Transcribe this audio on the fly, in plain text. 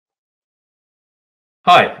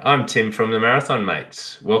Hi, I'm Tim from the Marathon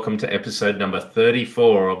Mates. Welcome to episode number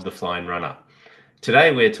 34 of The Flying Runner.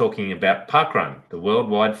 Today we're talking about Parkrun, the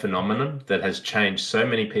worldwide phenomenon that has changed so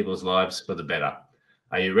many people's lives for the better.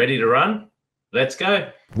 Are you ready to run? Let's go.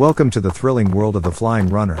 Welcome to the thrilling world of The Flying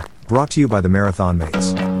Runner, brought to you by the Marathon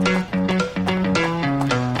Mates.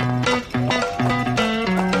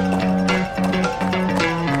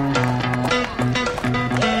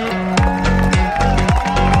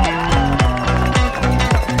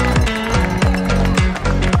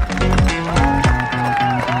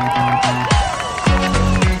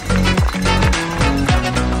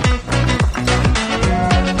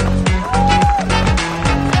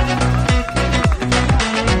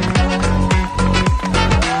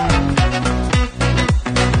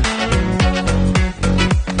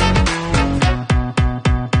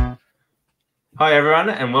 Hi everyone,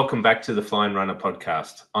 and welcome back to the Flying Runner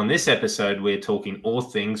podcast. On this episode, we're talking all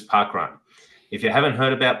things Parkrun. If you haven't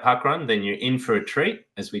heard about Parkrun, then you're in for a treat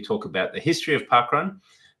as we talk about the history of Parkrun,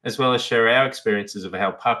 as well as share our experiences of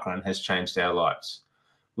how Parkrun has changed our lives.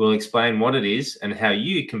 We'll explain what it is and how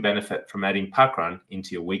you can benefit from adding Parkrun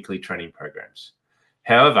into your weekly training programs.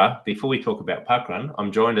 However, before we talk about Parkrun,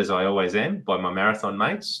 I'm joined as I always am by my marathon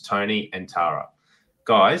mates, Tony and Tara.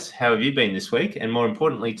 Guys, how have you been this week? And more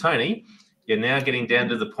importantly, Tony, you're now getting down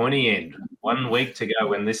to the pointy end. 1 week to go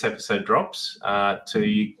when this episode drops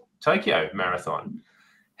to Tokyo Marathon.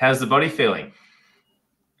 How's the body feeling?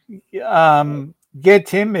 Tim,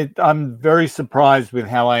 I'm very surprised with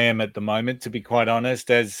how I am at the moment, to be quite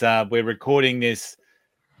honest, as we're recording this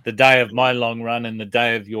the day of my long run and the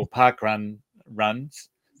day of your parkrun runs.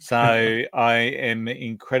 So I am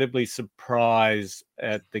incredibly surprised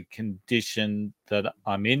at the condition that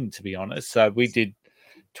I'm in, to be honest. So we did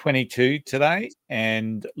 22 today,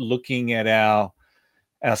 and looking at our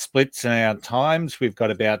splits and our times, we've got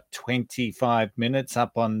about 25 minutes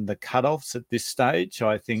up on the cutoffs at this stage. So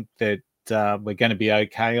I think that we're going to be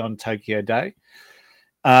okay on Tokyo Day.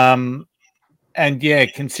 And yeah,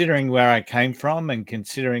 considering where I came from and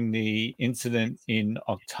considering the incident in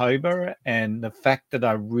October and the fact that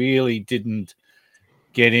I really didn't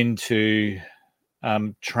get into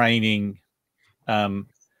training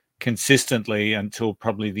consistently until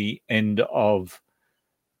probably the end of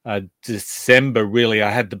December. Really,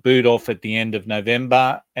 I had the boot off at the end of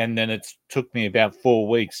November, and then it took me about 4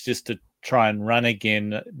 weeks just to try and run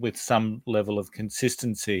again with some level of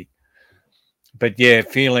consistency. But yeah,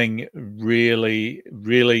 feeling really,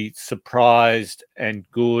 really surprised and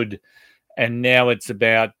good. And now it's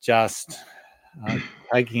about just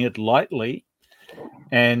taking it lightly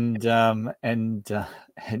and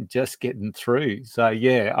just getting through. So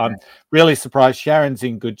yeah, I'm really surprised. Sharon's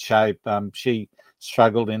in good shape. She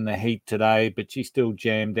struggled in the heat today, but she still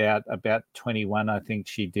jammed out about 21, I think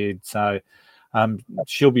she did. So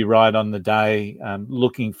she'll be right on the day.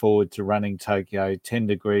 Looking forward to running Tokyo. 10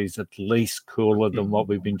 degrees at least cooler than what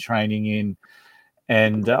we've been training in.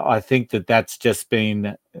 And I think that that's just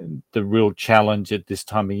been the real challenge at this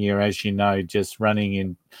time of year, as you know, just running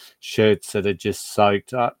in shirts that are just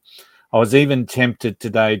soaked. I was even tempted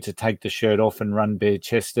today to take the shirt off and run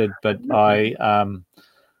bare-chested, but I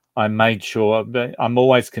made sure. But I'm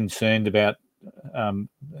always concerned about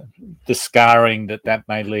the scarring that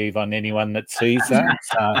may leave on anyone that sees that.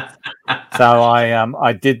 So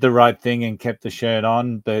I did the right thing and kept the shirt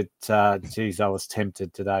on, but geez, I was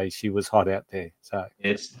tempted today. She was hot out there. So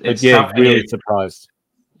it's tough, really surprised.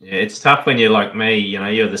 Yeah, it's tough when you're like me. You know,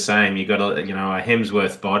 you're the same. You got a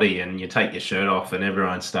Hemsworth body, and you take your shirt off, and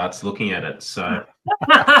everyone starts looking at it. So.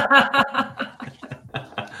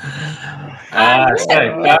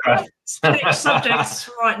 Switch subjects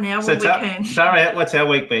right now when we can. Sarah, what's our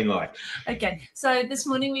week been like? Okay, so this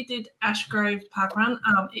morning we did Ashgrove Parkrun.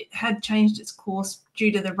 It had changed its course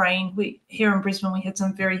due to the rain. Here in Brisbane, we had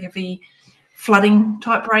some very heavy flooding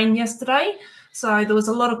type rain yesterday. So there was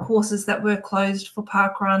a lot of courses that were closed for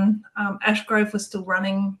Parkrun. Ashgrove was still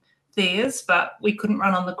running theirs, but we couldn't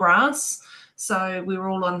run on the grass. So we were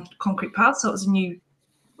all on concrete paths. So it was the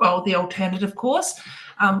alternative course.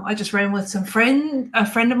 I just ran with a friend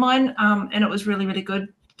of mine, and it was really, really good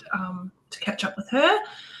to catch up with her.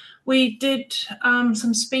 We did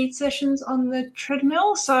some speed sessions on the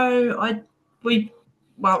treadmill. So did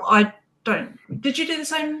you do the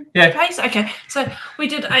same pace? Okay. So we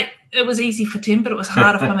did 8. It was easy for Tim, but it was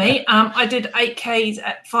harder for me. I did 8Ks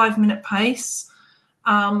at 5-minute pace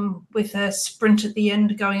with a sprint at the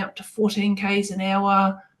end going up to 14Ks an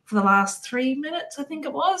hour for the last 3 minutes, I think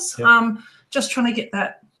it was. Yep. Just trying to get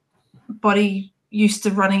that body used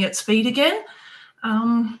to running at speed again.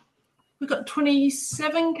 we've got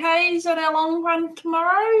 27 Ks at our long run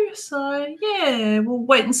tomorrow. So, yeah, we'll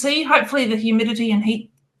wait and see. Hopefully the humidity and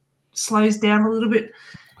heat slows down a little bit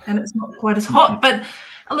and it's not quite as hot. But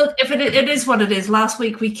look, if it is what it is. Last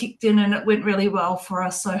week we kicked in and it went really well for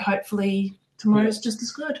us. So hopefully tomorrow's just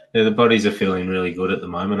as good. Yeah, the bodies are feeling really good at the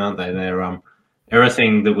moment, aren't they? They're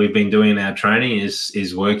everything that we've been doing in our training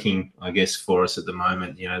is working, I guess, for us at the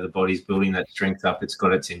moment. You know, the body's building that strength up. It's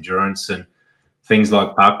got its endurance, and things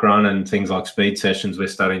like parkrun and things like speed sessions, we're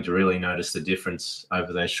starting to really notice the difference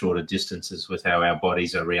over those shorter distances with how our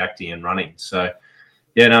bodies are reacting and running. So,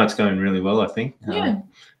 yeah, no, it's going really well, I think. Yeah.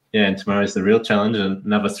 And tomorrow's the real challenge, and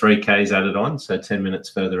another 3Ks added on, so 10 minutes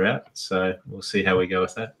further out. So we'll see how we go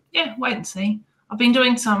with that. Yeah, wait and see. I've been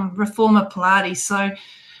doing some reformer Pilates, so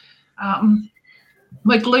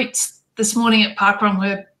my glutes this morning at Parkrun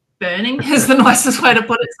were burning is the nicest way to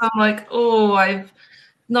put it. So I'm like, I'm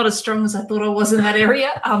not as strong as I thought I was in that area.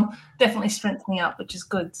 Definitely strengthening up, which is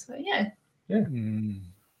good. So, yeah.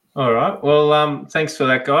 All right. Well, thanks for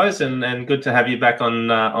that, guys, and good to have you back on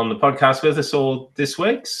the podcast with us all this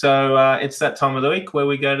week. So it's that time of the week where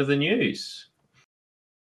we go to the news.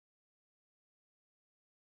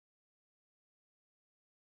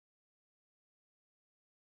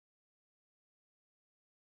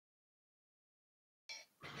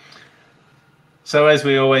 So as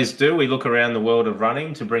we always do, we look around the world of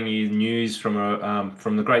running to bring you news from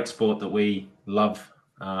the great sport that we love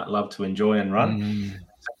to enjoy and run.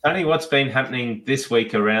 So, Tony, what's been happening this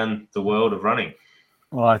week around the world of running?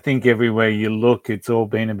 Well, I think everywhere you look, it's all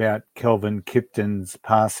been about Kelvin Kipton's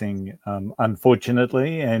passing,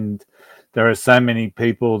 unfortunately, and there are so many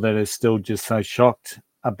people that are still just so shocked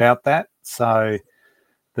about that. So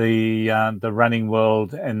the running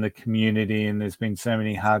world and the community, and there's been so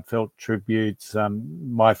many heartfelt tributes.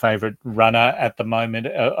 My favourite runner at the moment,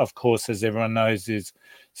 of course, as everyone knows, is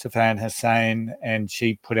Safan Hussain, and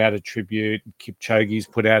she put out a tribute. Kipchoge's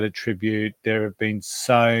put out a tribute. There have been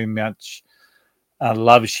so much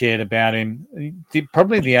love shared about him.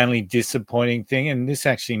 Probably the only disappointing thing, and this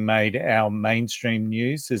actually made our mainstream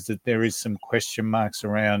news, is that there is some question marks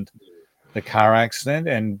around the car accident,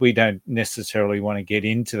 and we don't necessarily want to get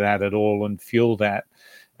into that at all and fuel that.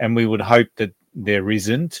 And we would hope that there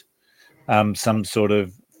isn't some sort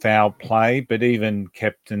of foul play, but even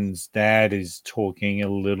Captain's dad is talking a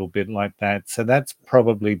little bit like that. So that's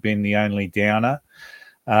probably been the only downer.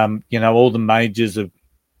 All the majors have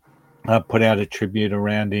put out a tribute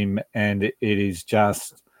around him, and it is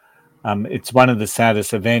just, it's one of the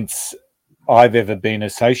saddest events I've ever been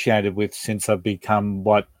associated with since I've become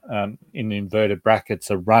in inverted brackets,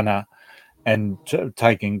 a runner, and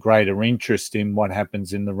taking greater interest in what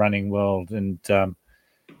happens in the running world. And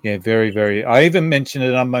very, very. I even mentioned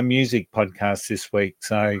it on my music podcast this week,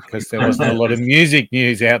 so because there wasn't a lot of music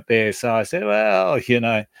news out there, so I said,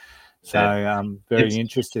 very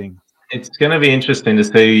interesting. It's going to be interesting to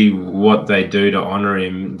see what they do to honour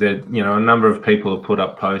him. That a number of people have put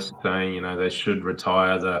up posts saying they should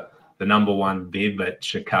retire the number one bib at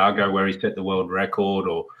Chicago where he set the world record,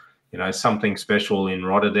 or something special in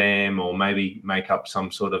Rotterdam, or maybe make up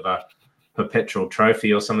some sort of a perpetual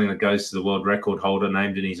trophy or something that goes to the world record holder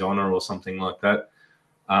named in his honour or something like that.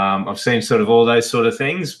 I've seen sort of all those sort of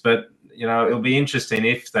things, but it'll be interesting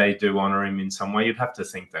if they do honour him in some way. You'd have to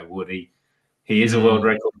think they would. He is a world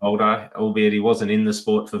record holder, albeit he wasn't in the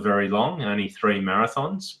sport for very long, only 3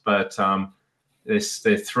 marathons, but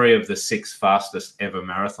they're 3 of the 6 fastest ever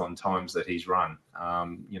marathon times that he's run.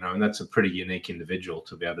 And that's a pretty unique individual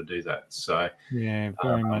to be able to do that. So yeah,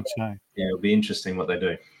 very much so. Yeah, it'll be interesting what they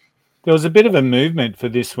do. There was a bit of a movement for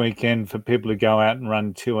this weekend for people to go out and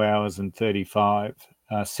run 2 hours and 35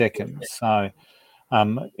 seconds. So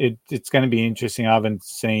it's going to be interesting. I haven't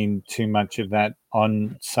seen too much of that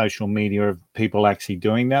on social media of people actually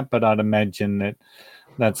doing that, but I'd imagine that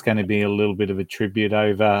that's going to be a little bit of a tribute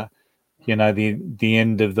over, the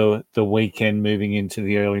end of the weekend, moving into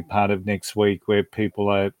the early part of next week, where people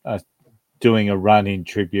are doing a run in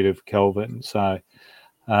tribute of Kelvin. So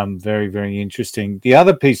very, very interesting. The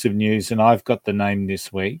other piece of news, and I've got the name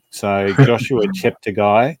this week, so Joshua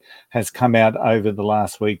Cheptegei has come out over the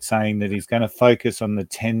last week saying that he's going to focus on the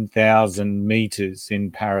 10,000 meters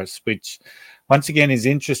in Paris, which once again is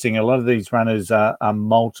interesting. A lot of these runners are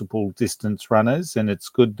multiple distance runners, and it's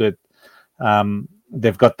good that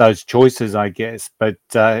they've got those choices, I guess. But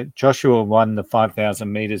Joshua won the 5,000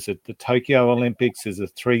 meters at the Tokyo Olympics as a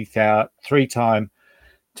three-time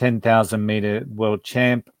 10,000 meter world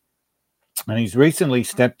champ, and he's recently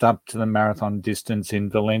stepped up to the marathon distance in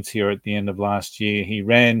Valencia at the end of last year. He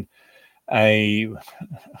ran a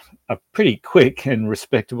pretty quick and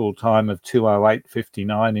respectable time of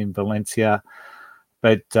 2:08:59 in Valencia,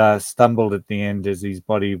 but stumbled at the end as his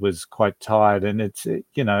body was quite tired. And it's,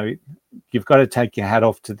 you've got to take your hat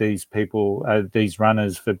off to these people, these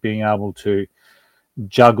runners, for being able to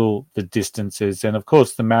juggle the distances. And of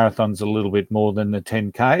course, the marathon's a little bit more than the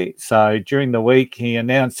 10K. So during the week, he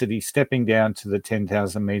announced that he's stepping down to the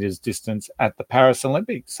 10,000 meters distance at the Paris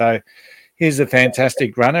Olympics. So he's a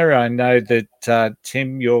fantastic runner. I know that,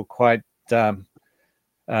 Tim, you're quite, a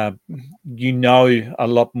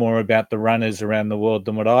lot more about the runners around the world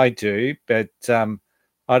than what I do, but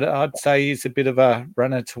I'd say he's a bit of a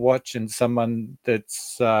runner to watch, and someone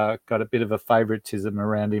that's got a bit of a favoritism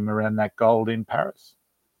around him around that gold in Paris.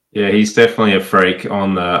 Yeah, he's definitely a freak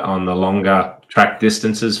on the longer track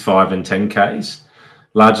distances, 5 and 10Ks.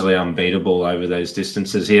 Largely unbeatable over those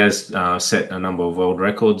distances. He has set a number of world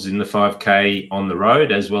records in the 5K on the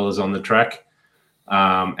road as well as on the track,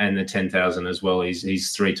 and the 10,000 as well. He's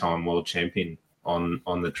 3-time world champion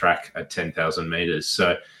on the track at 10,000 meters.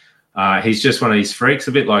 So he's just one of these freaks,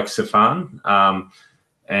 a bit like Safan.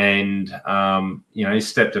 He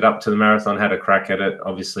stepped it up to the marathon, had a crack at it.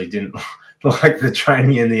 Obviously didn't like the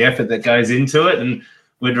training and the effort that goes into it, and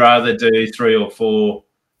would rather do 3 or 4.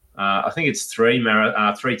 I think it's 3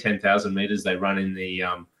 10,000 meters they run in the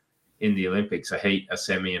Olympics: a heat, a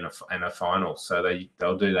semi, and a final. So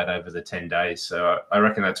they'll do that over the 10 days. So I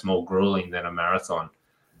reckon that's more grueling than a marathon.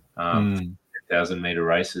 10,000 meter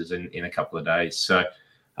races in a couple of days. So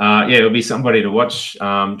it'll be somebody to watch.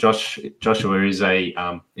 Joshua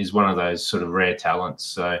is one of those sort of rare talents.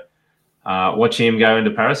 So watching him go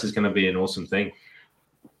into Paris is going to be an awesome thing.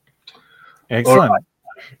 Excellent. Right.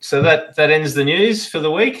 So that ends the news for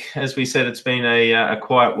the week. As we said, it's been a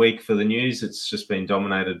quiet week for the news. It's just been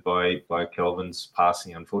dominated by Kelvin's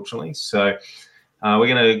passing, unfortunately. So we're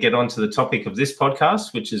going to get on to the topic of this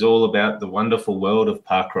podcast, which is all about the wonderful world of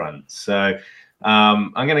parkrun. So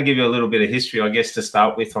I'm going to give you a little bit of history, I guess, to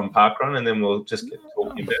start with on parkrun, and then we'll just get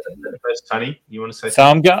talking about it. First, Tony, you want to say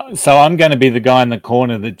something? So I'm going to be the guy in the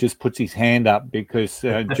corner that just puts his hand up because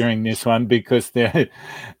during this one, because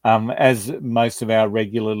as most of our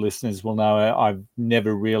regular listeners will know, I've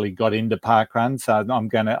never really got into parkrun, so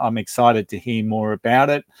I'm excited to hear more about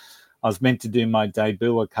it. I was meant to do my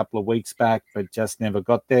debut a couple of weeks back, but just never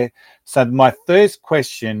got there. So my first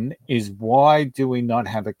question is, why do we not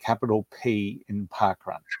have a capital P in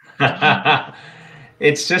parkrun?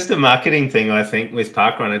 It's just a marketing thing, I think, with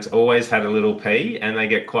parkrun. It's always had a little P, and they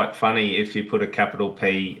get quite funny if you put a capital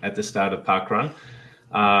P at the start of parkrun.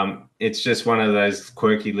 It's just one of those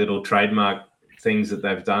quirky little trademark things that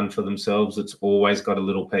they've done for themselves. It's always got a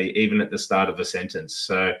little P, even at the start of a sentence.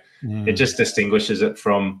 So it just distinguishes it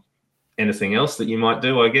from anything else that you might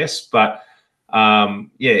do, I guess. But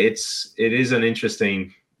it is an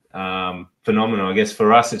interesting phenomenon. I guess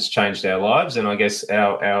for us, it's changed our lives, and I guess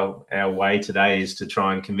our way today is to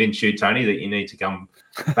try and convince you, Tony, that you need to come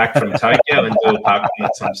back from Tokyo and do a parkrun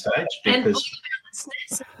at some stage. Because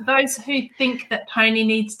those who think that Tony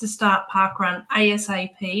needs to start parkrun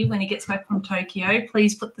ASAP when he gets back from Tokyo,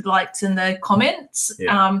 please put the likes in the comments,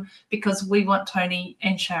 because we want Tony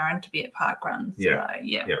and Sharon to be at parkrun.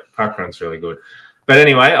 Parkrun's really good. But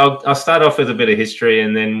anyway, I'll start off with a bit of history,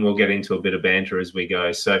 and then we'll get into a bit of banter as we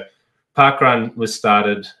go. So parkrun was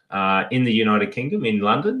started in the United Kingdom, in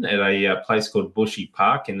London, at a place called Bushy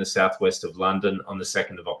Park in the southwest of London on the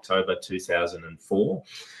 2nd of October 2004.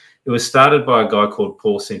 It was started by a guy called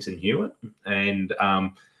Paul Sinton Hewitt, and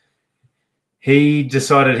he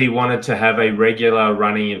decided he wanted to have a regular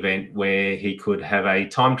running event where he could have a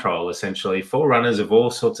time trial, essentially, for runners of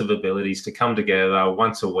all sorts of abilities to come together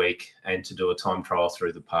once a week and to do a time trial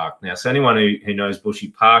through the park. Now, so anyone who knows Bushy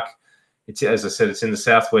Park, it's, as I said, it's in the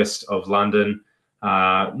southwest of London,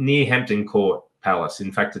 near Hampton Court Palace.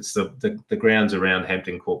 In fact, it's the grounds around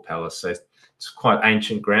Hampton Court Palace. So it's quite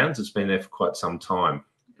ancient grounds. It's been there for quite some time.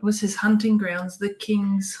 It was his hunting grounds, the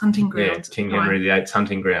king's hunting grounds. Yeah, King Henry VIII's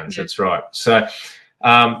hunting grounds. Yeah. That's right. So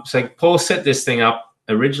Paul set this thing up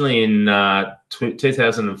originally in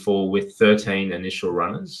 2004 with 13 initial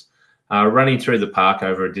runners running through the park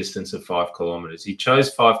over a distance of 5 kilometres. He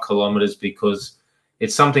chose 5 kilometres because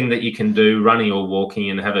it's something that you can do running or walking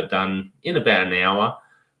and have it done in about an hour.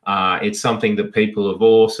 It's something that people of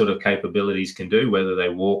all sort of capabilities can do, whether they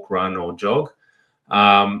walk, run or jog.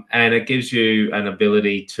 And it gives you an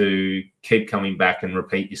ability to keep coming back and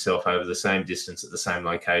repeat yourself over the same distance at the same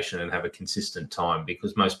location and have a consistent time,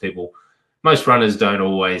 because most runners don't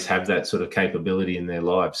always have that sort of capability in their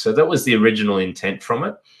lives. So that was the original intent from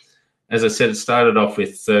it. As I said, it started off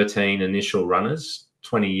with 13 initial runners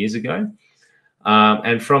 20 years ago.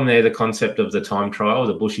 And from there, the concept of the time trial,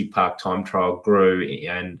 the Bushy Park time trial, grew,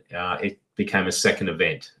 and it became a second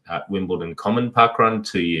event at Wimbledon Common Parkrun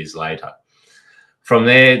 2 years later. From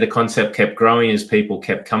there, the concept kept growing as people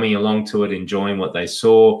kept coming along to it, enjoying what they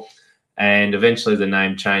saw, and eventually the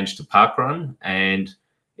name changed to Parkrun, and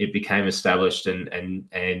it became established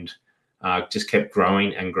and just kept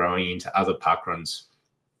growing and growing into other parkruns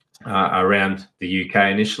around the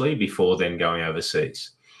UK initially, before then going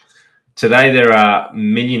overseas. Today, there are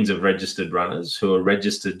millions of registered runners who are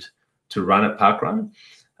registered to run at Parkrun.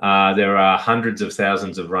 There are hundreds of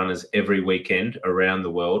thousands of runners every weekend around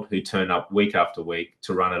the world who turn up week after week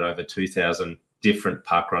to run at over 2,000 different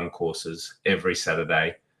Parkrun courses every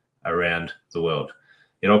Saturday around the world.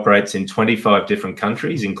 It operates in 25 different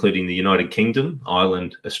countries, including the United Kingdom,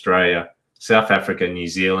 Ireland, Australia, South Africa, New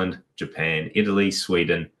Zealand, Japan, Italy,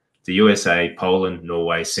 Sweden, the USA, Poland,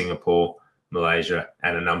 Norway, Singapore, Malaysia,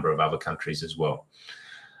 and a number of other countries as well.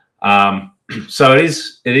 So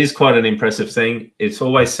it is quite an impressive thing. It's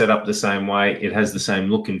always set up the same way. It has the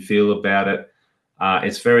same look and feel about it.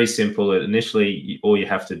 It's very simple. Initially, all you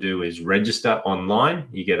have to do is register online.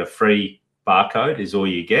 You get a free barcode is all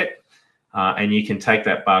you get. And you can take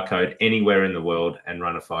that barcode anywhere in the world and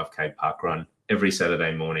run a 5K parkrun every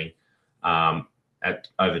Saturday morning at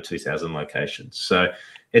over 2,000 locations. So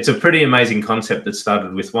it's a pretty amazing concept that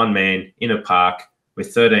started with one man in a park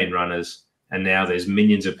with 13 runners, and now there's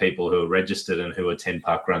millions of people who are registered and who attend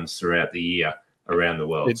parkruns throughout the year around the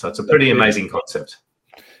world. So it's a pretty amazing concept.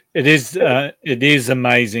 It is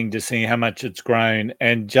amazing to see how much it's grown.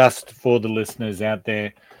 And just for the listeners out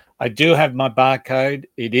there, I do have my barcode.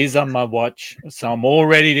 It is on my watch, so I'm all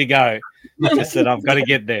ready to go. Just that I've got to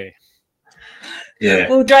get there. Yeah,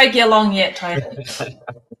 we'll drag you along yet, Tony.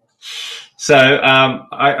 So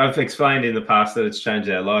I've explained in the past that it's changed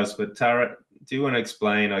our lives, but Tara, do you want to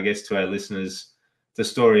explain, I guess, to our listeners the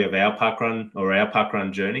story of our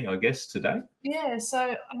parkrun journey, I guess, today? Yeah,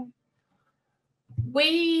 so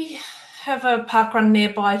we have a parkrun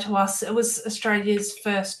nearby to us. It was Australia's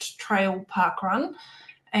first trail parkrun,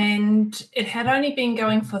 and it had only been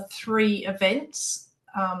going for 3 events.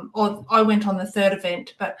 Or I went on the 3rd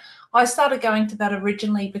event, but I started going to that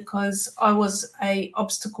originally because I was a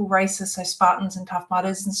obstacle racer, so Spartans and Tough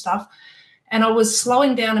Mudders and stuff, and I was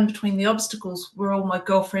slowing down in between the obstacles where all my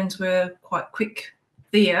girlfriends were quite quick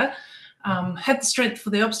there, had the strength for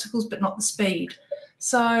the obstacles but not the speed.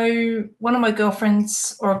 So one of my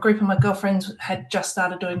girlfriends, or a group of my girlfriends, had just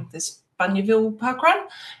started doing this Bunyaville parkrun,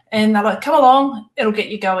 and they're like, come along, it'll get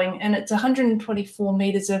you going. And it's 124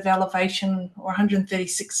 meters of elevation, or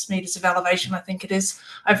 136 meters of elevation, I think it is,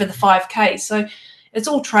 over the 5K. So it's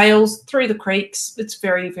all trails through the creeks. It's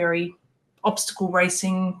very, very obstacle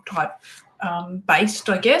racing type based,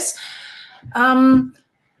 I guess.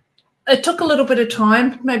 It took a little bit of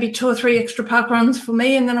time, maybe 2 or 3 extra parkruns for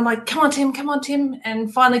me, and then I'm like, come on Tim,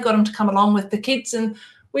 and finally got him to come along with the kids, and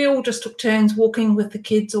we all just took turns walking with the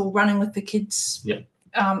kids or running with the kids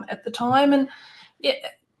at the time. And yeah,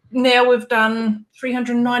 now we've done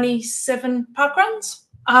 397 parkruns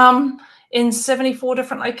in 74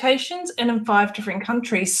 different locations and in 5 different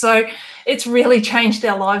countries. So it's really changed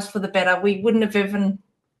our lives for the better. We wouldn't have even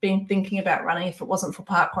been thinking about running if it wasn't for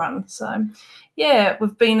parkrun. So yeah,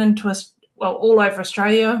 we've been into all over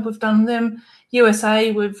Australia. We've done them.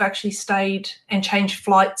 USA, we've actually stayed and changed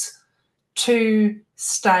flights to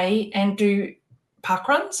stay and do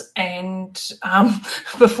parkruns, and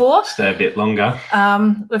before stay a bit longer.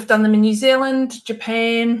 We've done them in New Zealand,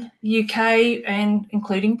 Japan, UK, and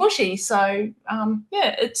including Bushy. So parkrun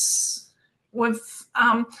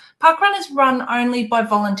is run only by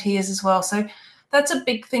volunteers as well. So that's a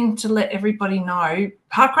big thing to let everybody know.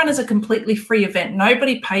 Parkrun is a completely free event.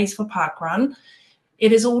 Nobody pays for parkrun.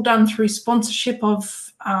 It is all done through sponsorship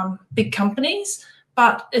of big companies,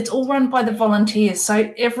 but it's all run by the volunteers.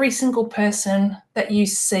 So every single person that you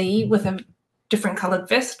see with a different coloured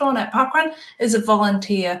vest on at Parkrun is a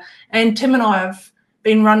volunteer. And Tim and I have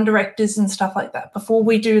been run directors and stuff like that before.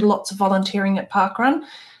 We do lots of volunteering at Parkrun.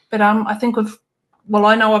 But I think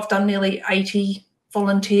I know I've done nearly 80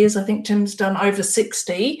 volunteers. I think Tim's done over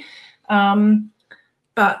 60.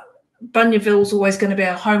 But Bunyaville's always going to be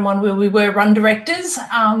our home one where we were run directors.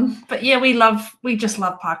 But yeah, we just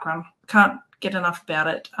love Parkrun. Can't get enough about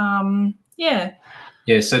it.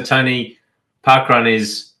 So Tony, Parkrun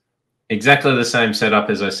is exactly the same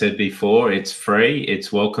setup as I said before. It's free.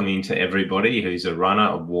 It's welcoming to everybody who's a runner,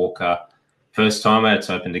 a walker, first timer.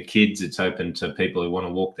 It's open to kids. It's open to people who want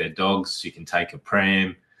to walk their dogs. You can take a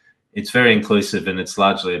pram. It's very inclusive, and it's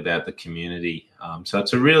largely about the community. So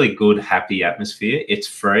it's a really good, happy atmosphere. It's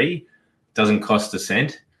free. Doesn't cost a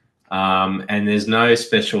cent. And there's no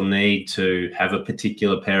special need to have a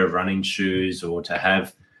particular pair of running shoes or to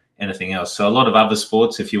have anything else. So a lot of other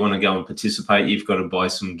sports, if you want to go and participate, you've got to buy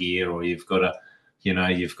some gear, or you've got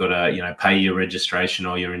to pay your registration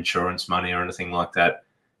or your insurance money or anything like that.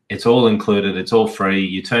 It's all included. It's all free.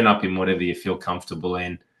 You turn up in whatever you feel comfortable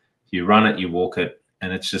in. You run it, you walk it,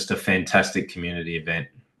 and it's just a fantastic community event.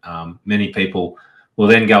 Many people will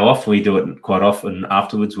then go off. We do it quite often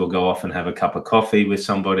afterwards. We'll go off and have a cup of coffee with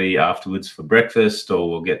somebody afterwards for breakfast, or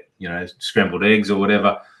we'll get, scrambled eggs or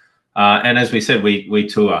whatever. And as we said, we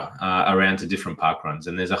tour around to different park runs,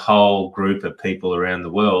 and there's a whole group of people around the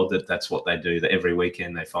world that's what they do. That every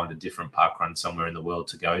weekend they find a different park run somewhere in the world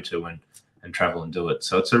to go to and travel and do it.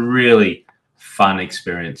 So it's a really fun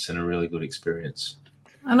experience and a really good experience.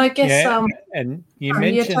 And I guess, and you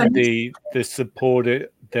mentioned the support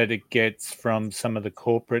that it gets from some of the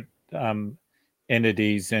corporate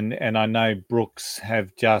entities, and I know Brooks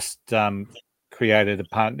have just created a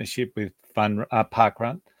partnership with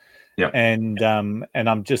Parkrun. Yeah, and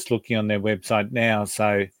I'm just looking on their website now.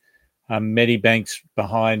 So Medibank's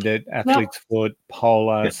behind it, Athletes Foot,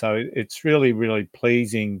 Polar. Yep. So it's really, really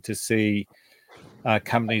pleasing to see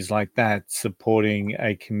companies like that supporting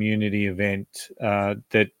a community event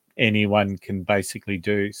that anyone can basically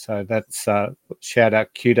do. So that's shout out,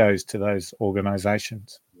 kudos to those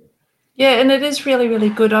organisations. Yeah, and it is really, really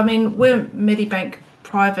good. I mean, we're Medibank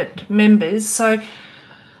private members, so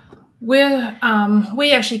we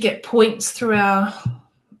actually get points through our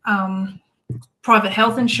private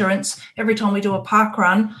health insurance. Every time we do a park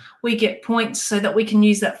run, we get points so that we can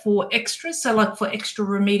use that for extras, so like for extra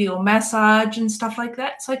remedial massage and stuff like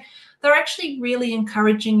that. So they're actually really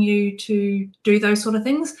encouraging you to do those sort of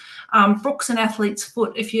things. Brooks and Athlete's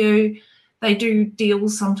Foot, they do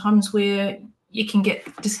deals sometimes where you can get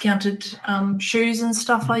discounted shoes and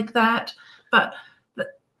stuff like that. But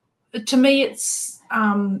to me, it's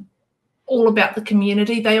all about the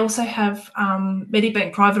community. They also have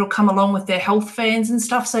Medibank Private will come along with their health vans and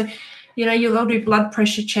stuff. So, they'll do blood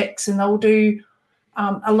pressure checks, and they'll do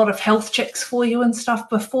a lot of health checks for you and stuff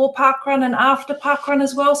before parkrun and after parkrun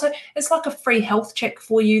as well. So it's like a free health check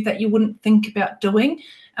for you that you wouldn't think about doing.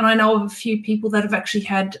 And I know of a few people that have actually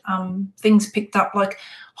had things picked up like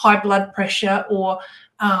high blood pressure or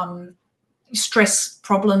stress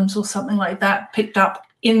problems or something like that picked up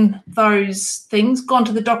in those things, gone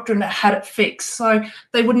to the doctor and it had it fixed. So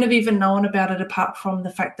they wouldn't have even known about it apart from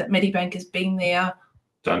the fact that Medibank has been there,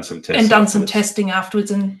 done some tests, some testing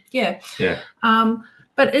afterwards. And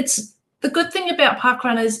but it's the good thing about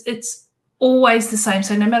parkrun is it's always the same.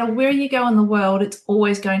 So no matter where you go in the world, it's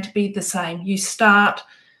always going to be the same. You start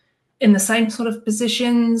in the same sort of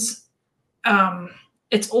positions.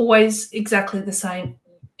 It's always exactly the same.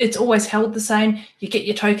 It's always held the same. You get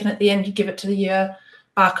your token at the end, you give it to the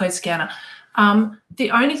barcode scanner.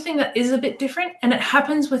 The only thing that is a bit different, and it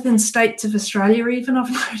happens within states of Australia even,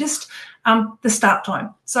 I've noticed, the start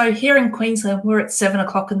time. So here in Queensland, we're at 7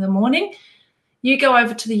 o'clock in the morning. You go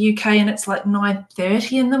over to the UK and it's like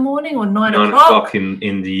 9:30 in the morning or 9 o'clock. 9 o'clock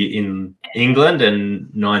in England and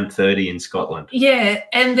 9:30 in Scotland. Yeah,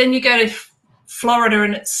 and then you go to Florida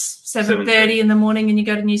and it's 7:30 in the morning, and you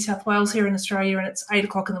go to New South Wales here in Australia and it's 8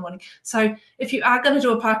 o'clock in the morning. So if you are going to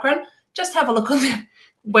do a parkrun, just have a look on the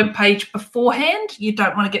webpage beforehand. You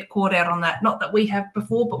don't want to get caught out on that. Not that we have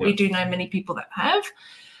before, but we do know many people that have.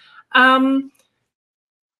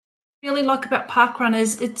 Really like about parkrun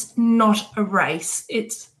is it's not a race.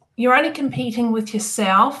 You're only competing with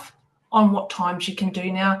yourself on what times you can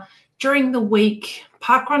do. Now, during the week,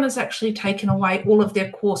 parkrun has actually taken away all of their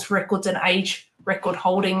course records and age record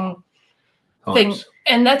holding thing.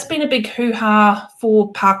 And that's been a big hoo-ha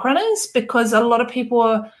for parkrunners because a lot of people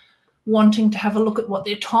are wanting to have a look at what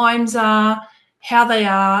their times are, how they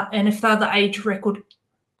are, and if they're the age record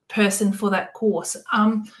person for that course.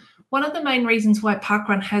 One of the main reasons why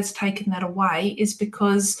Parkrun has taken that away is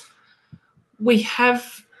because we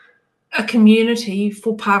have a community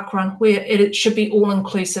for Parkrun where it should be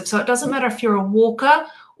all-inclusive. So it doesn't matter if you're a walker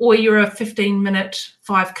or you're a 15-minute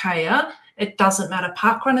 5K-er. It doesn't matter.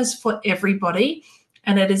 Parkrun is for everybody,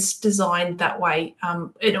 and it is designed that way.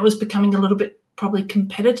 It was becoming a little bit probably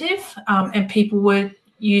competitive, and people were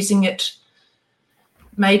using it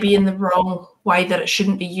maybe in the wrong way that it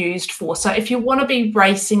shouldn't be used for. So if you want to be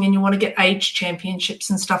racing and you want to get age championships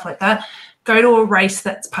and stuff like that, go to a race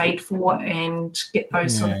that's paid for and get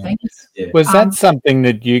those sort of things. Yeah. Was that something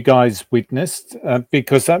that you guys witnessed?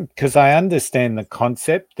 Because I understand the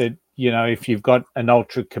concept that, if you've got an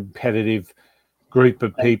ultra competitive group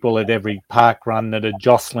of people at every park run that are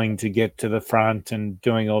jostling to get to the front and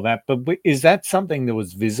doing all that, but is that something that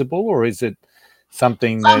was visible, or is it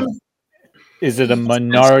something that is it a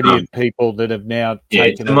minority of people that have now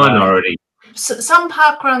taken it's a minority. So some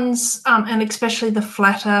park runs, and especially the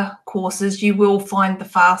flatter courses, you will find the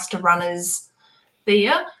faster runners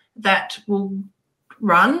there that will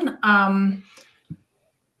run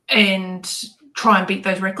and try and beat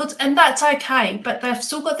those records, and that's okay, but they've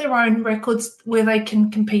still got their own records where they can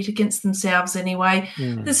compete against themselves anyway.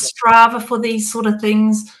 There's Strava for these sort of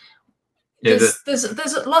things. There's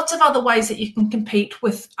lots of other ways that you can compete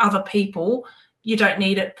with other people. You don't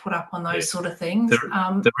need it put up on those sort of things.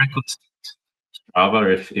 The records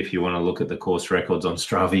Strava, if you want to look at the course records on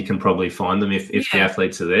Strava, you can probably find them if the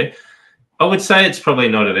athletes are there. I would say it's probably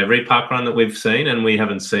not at every parkrun that we've seen, and we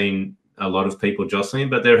haven't seen a lot of people jostling,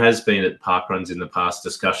 but there has been at parkruns in the past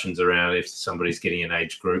discussions around if somebody's getting an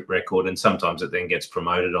age group record, and sometimes it then gets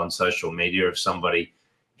promoted on social media if somebody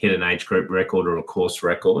hit an age group record or a course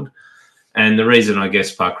record. And the reason I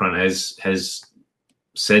guess Parkrun has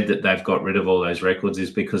said that they've got rid of all those records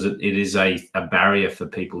is because it is a barrier for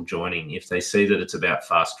people joining. If they see that it's about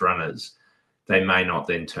fast runners, they may not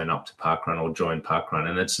then turn up to Parkrun or join Parkrun.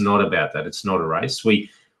 And it's not about that. It's not a race.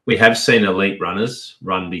 We have seen elite runners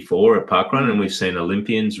run before at Parkrun, and we've seen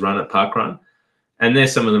Olympians run at Parkrun. And they're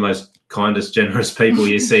some of the most kindest, generous people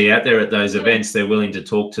you see out there at those events. They're willing to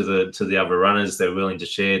talk to the other runners. They're willing to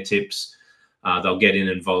share tips. They'll get in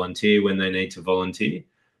and volunteer when they need to volunteer.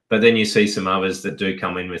 But then you see some others that do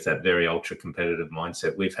come in with that very ultra competitive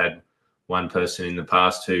mindset. We've had one person in the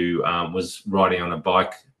past who was riding on a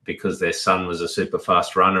bike because their son was a super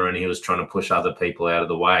fast runner, and he was trying to push other people out of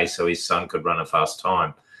the way so his son could run a fast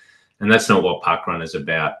time. And that's not what Parkrun is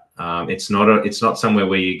about. It's not somewhere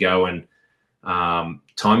where you go and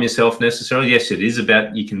time yourself necessarily. Yes, it is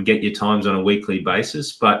about you can get your times on a weekly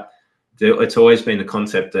basis, but it's always been the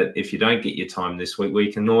concept that if you don't get your time this week,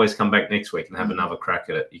 we can always come back next week and have another crack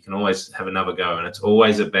at it. You can always have another go. And it's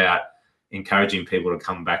always about encouraging people to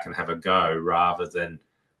come back and have a go rather than,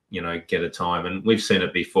 get a time. And we've seen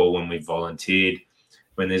it before when we've volunteered,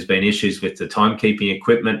 when there's been issues with the timekeeping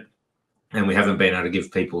equipment and we haven't been able to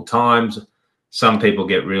give people times. Some people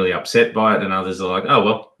get really upset by it and others are like, oh,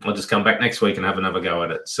 well, I'll just come back next week and have another go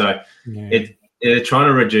at it. So they're trying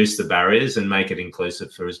to reduce the barriers and make it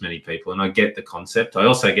inclusive for as many people. And I get the concept. I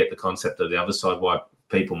also get the concept of the other side, why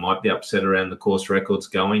people might be upset around the course records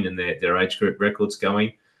going and their age group records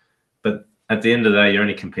going. But at the end of the day, you're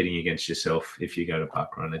only competing against yourself if you go to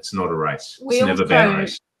Parkrun. It's not a race. It's never been a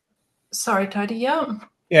race. Sorry, Tony.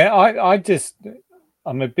 Yeah,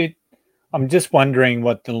 I'm just wondering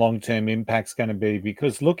what the long-term impact's going to be,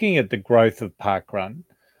 because looking at the growth of Parkrun,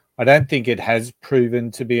 I don't think it has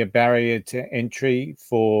proven to be a barrier to entry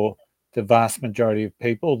for the vast majority of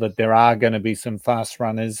people, that there are going to be some fast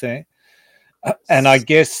runners there. And I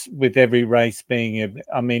guess with every race being,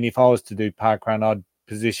 if I was to do Parkrun, I'd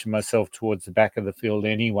position myself towards the back of the field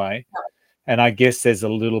anyway. And I guess there's a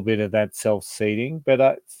little bit of that self-seeding, but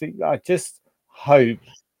I just hope,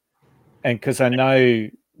 and because I know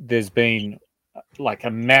there's been like a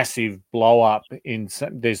massive blow up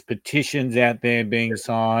there's petitions out there being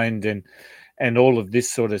signed and all of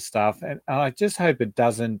this sort of stuff. And I just hope it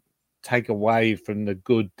doesn't take away from the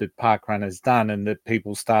good that Parkrun has done, and that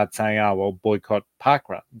people start saying, oh, well, boycott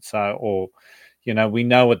Parkrun. So, or, we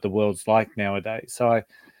know what the world's like nowadays. So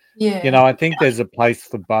I think there's a place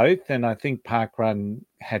for both. And I think Parkrun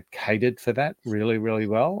had catered for that really, really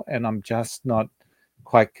well. And I'm just not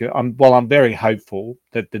I'm very hopeful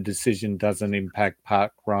that the decision doesn't impact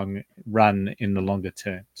Parkrun in the longer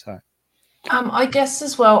term. So, I guess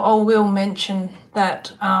as well, I will mention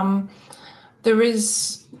that there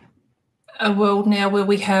is a world now where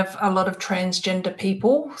we have a lot of transgender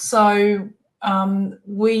people. So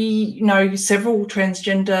we know several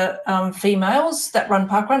transgender females that run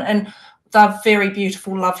Parkrun, and they're very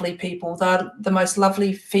beautiful, lovely people. They're the most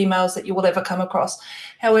lovely females that you will ever come across.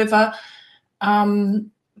 However,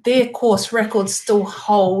 their course records still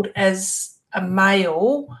hold as a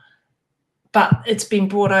male, but it's been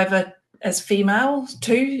brought over as females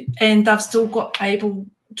too, and they've still got able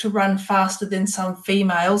to run faster than some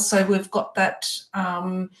females. So we've got that,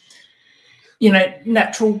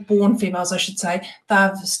 natural born females, I should say,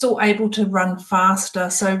 they're still able to run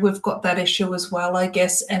faster. So we've got that issue as well, I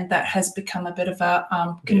guess, and that has become a bit of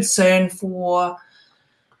a concern for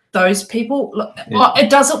those people. Look, it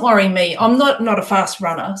doesn't worry me. I'm not a fast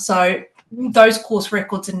runner, so those course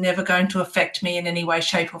records are never going to affect me in any way,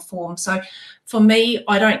 shape or form. So for me,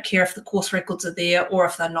 I don't care if the course records are there or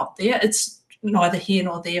if they're not there. It's neither here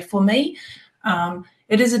nor there for me.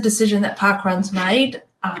 It is a decision that Parkrun's made.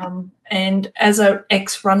 And as an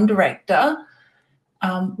ex-run director,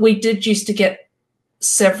 we did used to get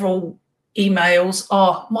several emails.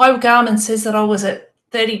 Oh, my Garmin says that I was at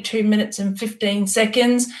 32 minutes and 15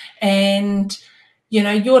 seconds, and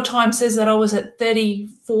your time says that I was at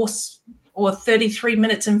 34 or 33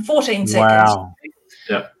 minutes and 14 seconds. Wow.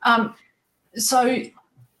 Yeah. So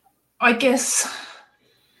I guess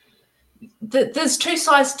there's two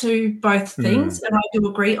sides to both things, and I do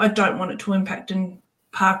agree. I don't want it to impact in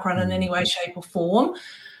parkrun in any way, shape, or form.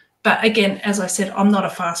 But again, as I said, I'm not a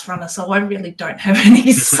fast runner, so I really don't have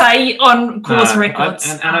any say on course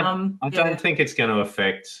records. I don't think it's going to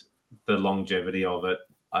affect the longevity of it.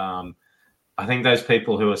 I think those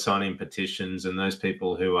people who are signing petitions and those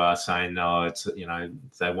people who are saying, no, it's,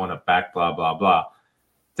 they want it back, blah, blah, blah.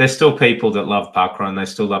 There's still people that love parkrun. They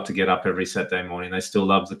still love to get up every Saturday morning. They still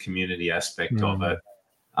love the community aspect of it.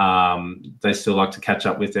 They still like to catch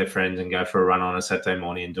up with their friends and go for a run on a Saturday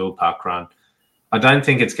morning and do a parkrun. I don't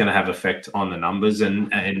think it's going to have effect on the numbers,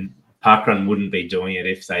 and parkrun wouldn't be doing it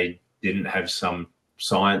if they didn't have some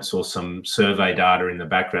science or some survey data in the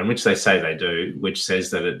background, which they say they do, which says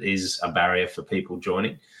that it is a barrier for people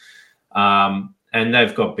joining. And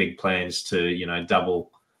they've got big plans to,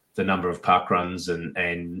 double the number of parkruns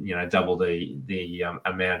and double the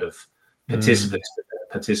amount of participants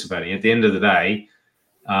participating. At the end of the day,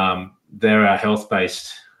 they're a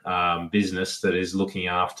health-based business that is looking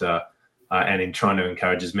after and in trying to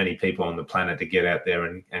encourage as many people on the planet to get out there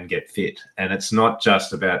and get fit. And it's not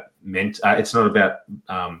just about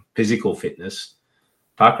physical fitness.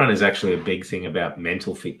 Parkrun is actually a big thing about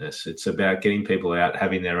mental fitness. It's about getting people out,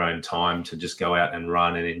 having their own time to just go out and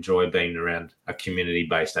run and enjoy being around a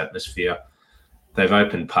community-based atmosphere. They've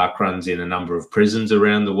opened parkruns in a number of prisons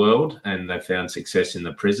around the world, and they've found success in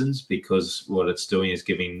the prisons because what it's doing is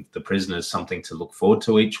giving the prisoners something to look forward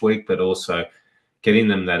to each week, but also getting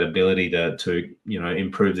them that ability to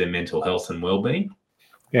improve their mental health and well-being.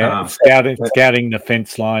 Yeah, scouting the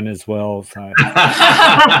fence line as well. So.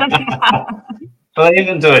 Well, they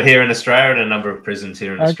even do it here in Australia, in a number of prisons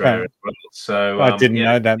here in Australia as well. So I didn't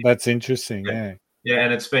know that. That's interesting. Yeah. Yeah,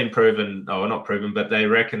 and it's been proven, or not proven, but they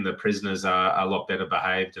reckon the prisoners are a lot better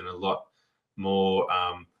behaved and a lot more.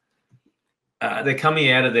 They're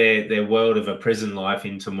coming out of their world of a prison life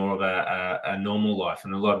into more of a normal life,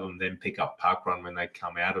 and a lot of them then pick up parkrun when they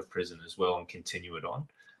come out of prison as well and continue it on.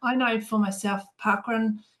 I know for myself,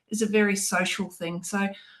 parkrun is a very social thing. So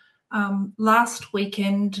last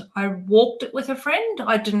weekend, I walked it with a friend.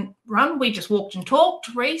 I didn't run. We just walked and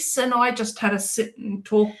talked, Reese and I just had a sit and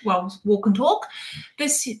talk, walk and talk.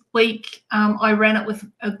 This week, I ran it with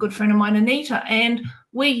a good friend of mine, Anita, and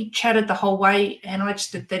we chatted the whole way, and I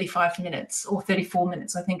just did 35 minutes or 34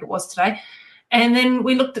 minutes, I think it was today. And then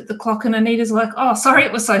we looked at the clock, and Anita's like, oh, sorry,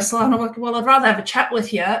 it was so slow. And I'm like, well, I'd rather have a chat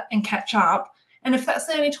with you and catch up. And if that's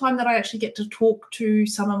the only time that I actually get to talk to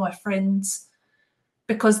some of my friends,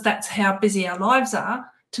 because that's how busy our lives are,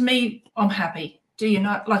 to me, I'm happy. Do you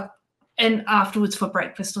know, and afterwards for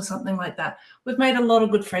breakfast or something like that. We've made a lot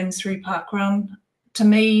of good friends through Parkrun. To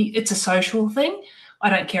me, it's a social thing. I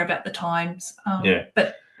don't care about the times,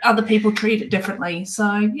 but other people treat it differently.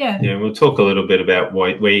 So, yeah. Yeah, we'll talk a little bit about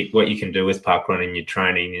what you can do with Parkrun in your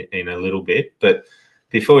training in a little bit. But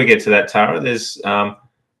before we get to that, Tara, there's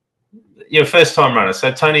your first time runner.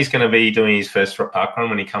 So Tony's going to be doing his first parkrun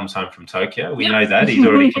when he comes home from Tokyo. We know that he's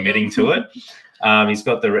already committing to it. He's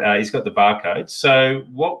got the barcode. So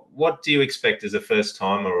what do you expect as a first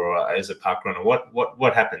timer or as a parkrunner?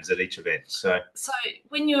 What happens at each event? So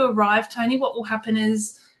when you arrive, Tony, what will happen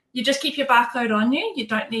is you just keep your barcode on you. You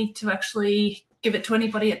don't need to actually give it to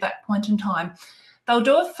anybody at that point in time. They'll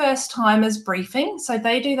do a first timers briefing. So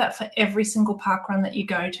they do that for every single parkrun that you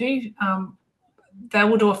go to. They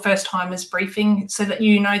will do a first timers briefing so that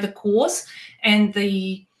you know the course and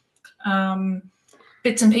the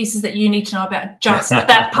bits and pieces that you need to know about just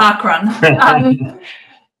that parkrun.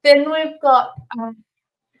 Then we've got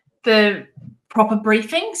the proper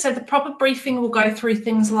briefing. So the proper briefing will go through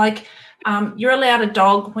things like you're allowed a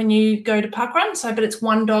dog when you go to parkrun, but it's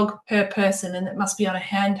one dog per person, and it must be on a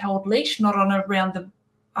handheld leash, not on around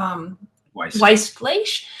the waist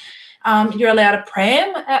leash. You're allowed a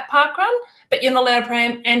pram at parkrun, but you're not allowed a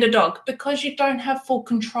pram and a dog because you don't have full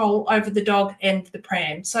control over the dog and the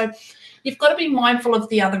pram. So you've got to be mindful of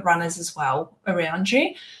the other runners as well around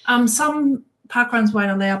you. Some parkruns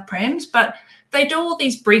won't allow prams, but they do all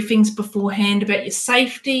these briefings beforehand about your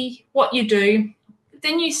safety, what you do.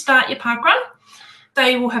 Then you start your parkrun.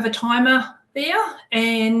 They will have a timer there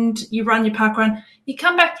and you run your parkrun. You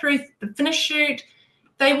come back through the finish chute.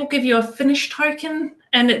 They will give you a finish token,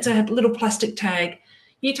 and it's a little plastic tag.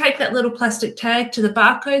 You take that little plastic tag to the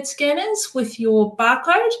barcode scanners with your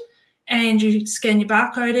barcode, and you scan your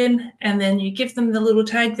barcode in, and then you give them the little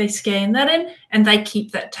tag, they scan that in, and they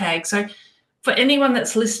keep that tag. So for anyone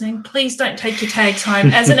that's listening, please don't take your tags home.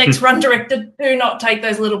 As an ex-run director, do not take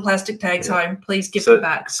those little plastic tags home. Please give them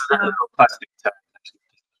back. So that little plastic tag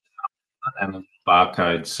and a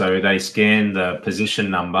barcode. So they scan the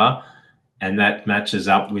position number, and that matches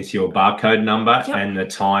up with your barcode number and the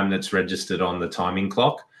time that's registered on the timing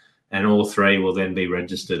clock. And all three will then be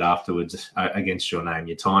registered afterwards against your name,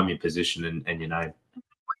 your time, your position, and your name.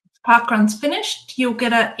 Parkrun's finished. You'll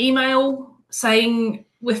get an email saying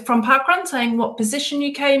from Parkrun saying what position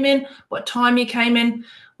you came in, what time you came in,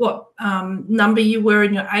 what number you were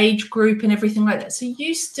in your age group and everything like that. So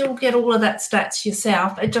you still get all of that stats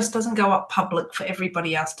yourself. It just doesn't go up public for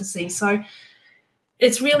everybody else to see. So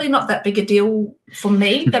it's really not that big a deal for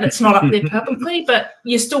me that it's not up there publicly, but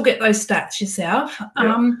you still get those stats yourself.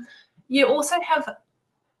 Yeah. You also have,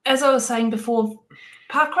 as I was saying before,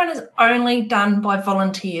 Parkrun is only done by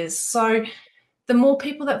volunteers. So the more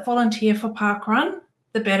people that volunteer for Parkrun,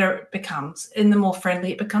 the better it becomes and the more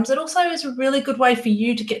friendly it becomes. It also is a really good way for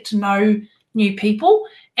you to get to know new people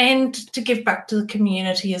and to give back to the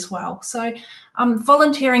community as well. So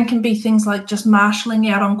volunteering can be things like just marshalling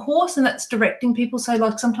out on course, and that's directing people. So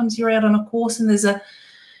like sometimes you're out on a course and there's a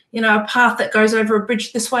path that goes over a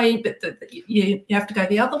bridge this way, but you have to go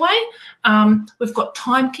the other way. We've got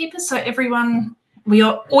timekeepers, so everyone, we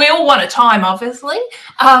all want a time, obviously.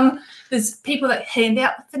 There's people that hand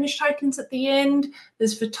out the finish tokens at the end.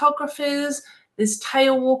 There's photographers. There's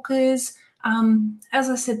tail walkers. As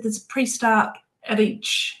I said, there's pre-start at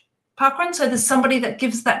each parkrun, so there's somebody that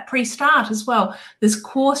gives that pre-start as well. There's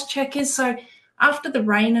course checkers, so after the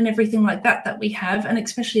rain and everything like that we have, and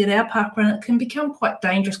especially at our parkrun, it can become quite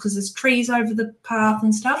dangerous because there's trees over the path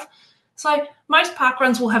and stuff. So most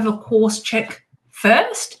parkruns will have a course check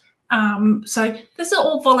first. So these are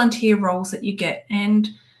all volunteer roles that you get, and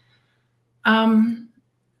when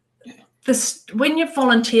you've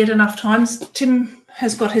volunteered enough times, Tim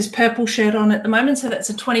has got his purple shirt on at the moment, so that's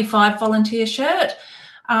a 25 volunteer shirt.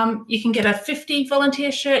 You can get a 50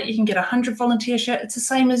 volunteer shirt, you can get a 100 volunteer shirt. It's the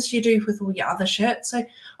same as you do with all your other shirts. So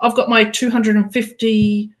I've got my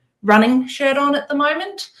 250 running shirt on at the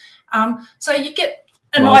moment. So you get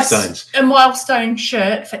a milestone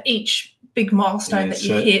shirt for each big milestone that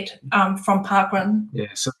you hit from Parkrun. Yeah,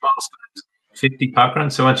 so milestones, 50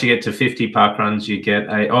 parkruns. So once you get to 50 parkruns, you get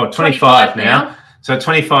 25 now. So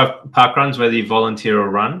 25 parkruns, whether you volunteer or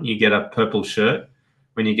run, you get a purple shirt.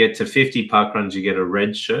 When you get to 50 parkruns, you get a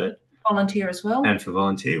red shirt. Volunteer as well. And for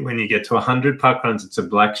volunteer. When you get to 100 parkruns, it's a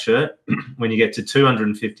black shirt. When you get to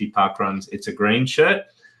 250 parkruns, it's a green shirt.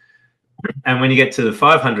 And when you get to the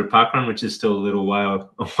 500 parkrun, which is still a little way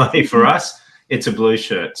away for us, it's a blue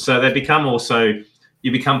shirt. So they become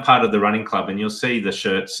you become part of the running club, and you'll see the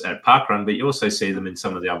shirts at Parkrun, but you also see them in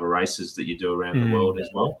some of the other races that you do around the world as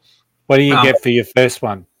well. What do you get for your first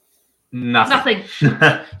one? Nothing.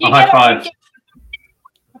 High five.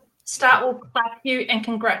 Start will clap you and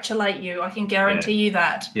congratulate you. I can guarantee you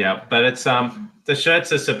that. Yeah, but it's the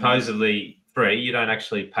shirts are supposedly free. You don't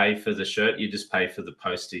actually pay for the shirt. You just pay for the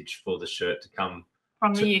postage for the shirt to come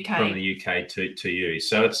from the UK to you.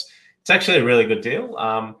 So it's actually a really good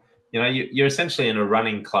deal. You're essentially in a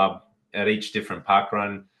running club at each different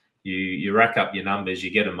parkrun. You rack up your numbers,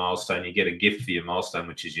 you get a milestone, you get a gift for your milestone,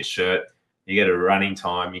 which is your shirt. You get a running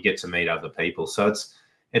time, you get to meet other people. So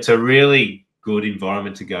it's a really good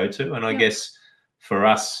environment to go to. And I guess for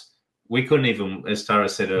us, we couldn't even, as Tara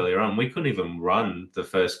said earlier on, we couldn't even run the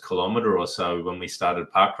first kilometre or so when we started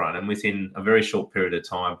Parkrun. And within a very short period of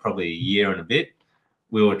time, probably a year and a bit,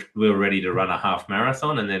 we were ready to run a half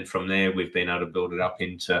marathon. And then from there, we've been able to build it up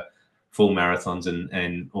into full marathons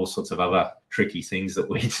and all sorts of other tricky things that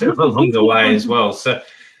we do along the way as well. So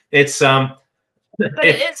it's but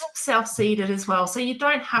it's all self-seeded as well. So you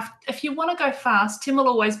don't have, if you want to go fast, Tim will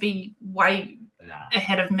always be way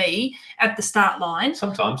ahead of me at the start line.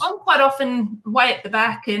 Sometimes I'm quite often way at the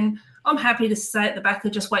back, and I'm happy to stay at the back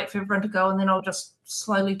and just wait for everyone to go, and then I'll just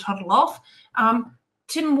slowly toddle off.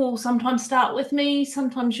 Tim will sometimes start with me.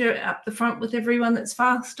 Sometimes you're up the front with everyone that's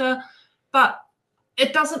faster, but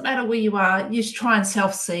it doesn't matter where you are. You just try and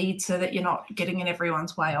self-seed so that you're not getting in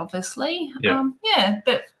everyone's way, obviously.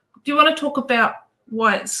 But do you want to talk about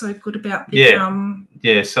why it's so good about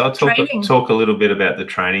the so I'll talk a little bit about the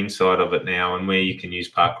training side of it now, and where you can use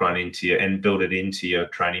Parkrun and build it into your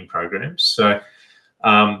training programs. So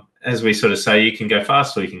as we sort of say, you can go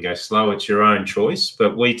fast or you can go slow. It's your own choice,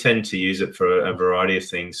 but we tend to use it for a variety of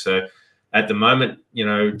things. So at the moment,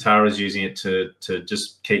 Tara's using it to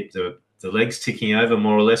just keep the legs ticking over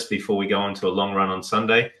more or less before we go on to a long run on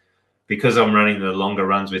Sunday. because I'm running the longer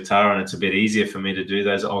runs with Tara and it's a bit easier for me to do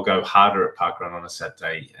those, I'll go harder at Parkrun on a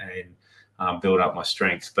Saturday and build up my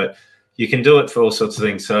strength. But you can do it for all sorts of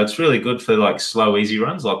things. So it's really good for like slow, easy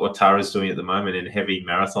runs, like what Tara's doing at the moment in heavy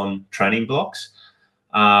marathon training blocks.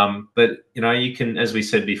 But, you can, as we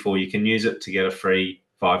said before, you can use it to get a free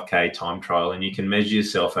 5K time trial, and you can measure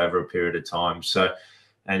yourself over a period of time. So,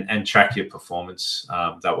 and track your performance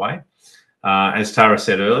that way. As Tara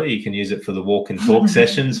said earlier, you can use it for the walk and talk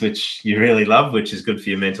sessions, which you really love, which is good for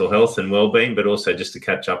your mental health and well-being, but also just to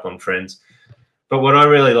catch up on friends. But what I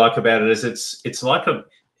really like about it is it's like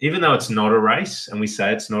even though it's not a race, and we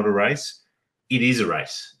say it's not a race, it is a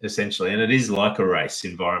race essentially, and it is like a race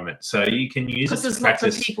environment. So you can use it to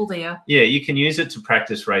practice. Lots of people there. Yeah, you can use it to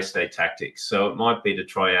practice race day tactics. So it might be to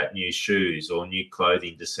try out new shoes or new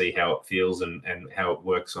clothing to see how it feels and how it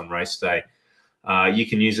works on race day. You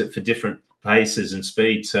can use it for different paces and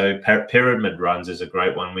speed. So pyramid runs is a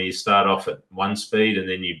great one where you start off at one speed and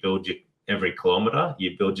then you build every kilometer,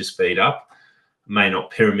 you build your speed up. May not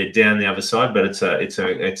pyramid down the other side, but it's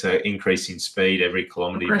a increasing speed every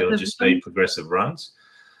kilometer. You build your speed, progressive runs.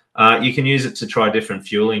 You can use it to try different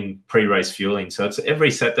fueling, pre-race fueling. So it's every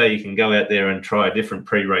Saturday you can go out there and try a different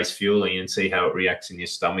pre-race fueling and see how it reacts in your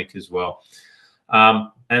stomach as well. And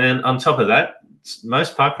then on top of that,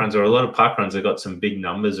 most parkruns, or a lot of parkruns, have got some big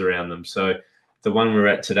numbers around them. So the one we're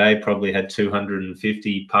at today probably had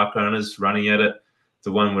 250 parkrunners running at it.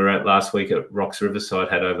 The one we were at last week at Rocks Riverside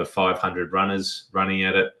had over 500 runners running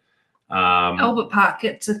at it. Albert Park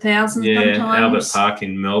gets 1,000 sometimes. Yeah, Albert Park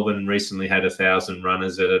in Melbourne recently had 1,000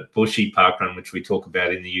 runners at a Bushy Parkrun, which we talk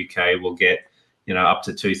about in the UK, will get up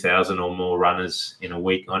to 2,000 or more runners in a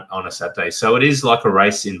week on a Saturday. So it is like a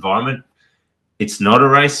race environment. It's not a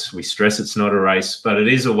race. We stress it's not a race, but it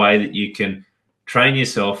is a way that you can train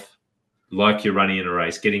yourself like you're running in a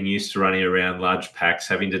race, getting used to running around large packs,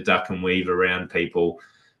 having to duck and weave around people,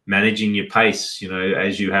 managing your pace,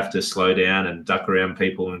 as you have to slow down and duck around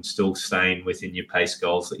people and still staying within your pace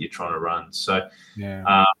goals that you're trying to run. So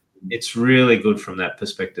it's really good from that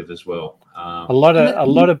perspective as well. A lot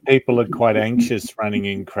of people are quite anxious running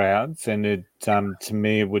in crowds, and it to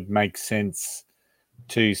me it would make sense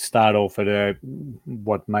to start off at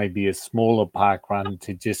what may be a smaller park run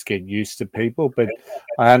to just get used to people. But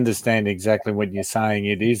I understand exactly what you're saying.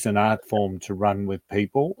 It is an art form to run with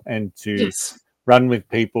people, and to run with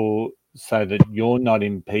people so that you're not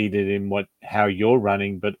impeded in how you're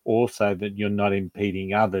running, but also that you're not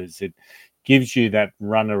impeding others. It gives you that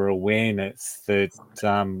runner awareness that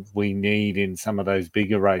we need in some of those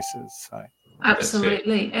bigger races. So.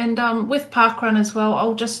 Absolutely. And with Parkrun as well,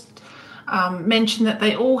 I'll just mention that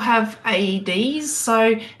they all have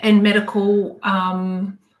AEDs, and medical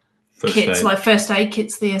kits, like first aid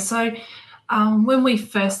kits there. So when we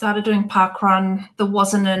first started doing Parkrun, there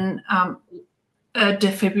wasn't a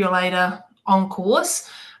defibrillator on course,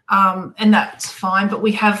 and that's fine. But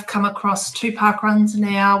we have come across 2 Parkruns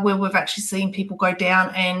now where we've actually seen people go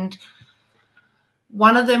down, and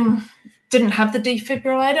one of them didn't have the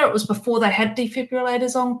defibrillator. It was before they had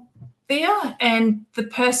defibrillators on there, and the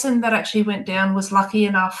person that actually went down was lucky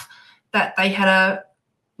enough that they had a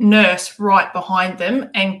nurse right behind them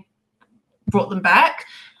and brought them back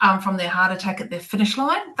from their heart attack at their finish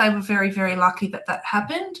line. They were very, very lucky that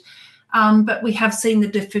happened. But we have seen the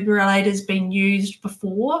defibrillators being used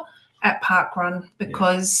before at Parkrun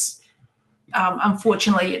because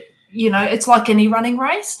unfortunately, it's like any running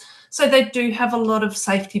race. So they do have a lot of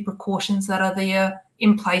safety precautions that are there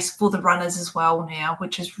in place for the runners as well now,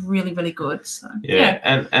 which is really, really good. So,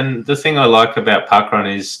 and the thing I like about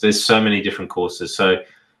Parkrun is there's so many different courses. So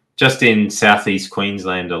just in southeast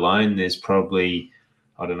Queensland alone, there's probably,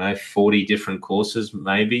 40 different courses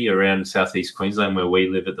maybe around southeast Queensland where we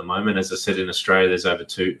live at the moment. As I said, in Australia, there's over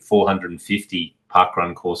 450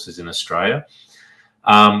 Parkrun courses in Australia.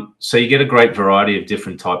 So you get a great variety of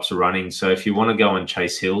different types of running. So if you want to go and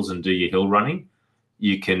chase hills and do your hill running,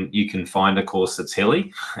 you can find a course that's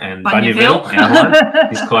hilly, and Bunyaville, our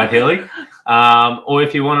one, is quite hilly. Or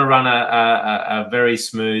if you want to run a very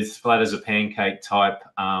smooth, flat as a pancake type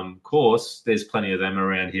course, there's plenty of them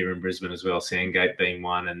around here in Brisbane as well, Sandgate being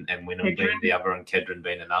one and Wynnum being the other and Kedron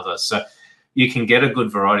being another. So you can get a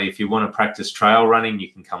good variety. If you want to practice trail running, you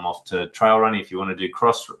can come off to trail running. If you want to do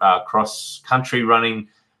cross country running,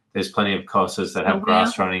 there's plenty of courses that have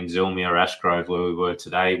grass running. Zilmere, Ashgrove, where we were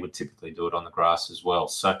today, would typically do it on the grass as well.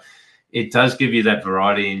 So it does give you that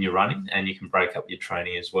variety in your running, and you can break up your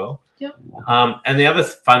training as well. Yep. And the other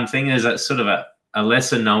fun thing is that sort of a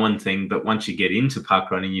lesser known thing, but once you get into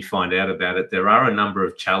parkrunning, you find out about it. There are a number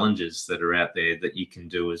of challenges that are out there that you can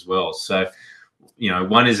do as well. So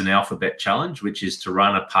one is an alphabet challenge, which is to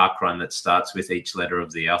run a park run that starts with each letter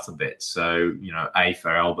of the alphabet. So, A for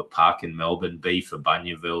Albert Park in Melbourne, B for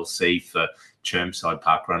Bunyaville, C for Chermside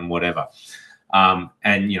Park Run, whatever.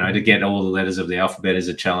 To get all the letters of the alphabet is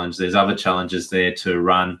a challenge. There's other challenges there to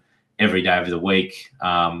run every day of the week.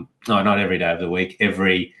 No, not every day of the week. It's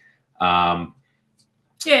every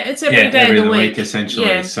day of the week essentially.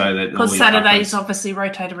 Yeah, so that because Saturdays obviously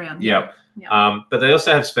rotate around. Yep. But they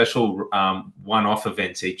also have special one-off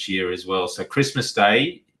events each year as well. So Christmas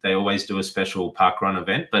Day, they always do a special parkrun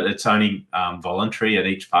event, but it's only voluntary at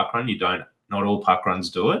each parkrun. Not all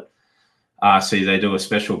parkruns do it. So they do a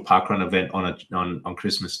special parkrun event on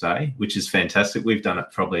Christmas Day, which is fantastic. We've done it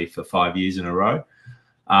probably for 5 years in a row.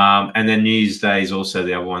 And then New Year's Day is also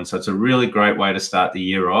the other one. So it's a really great way to start the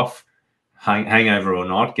year off. Hangover or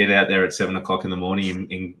not, get out there at 7 o'clock in the morning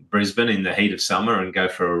in Brisbane in the heat of summer and go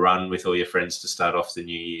for a run with all your friends to start off the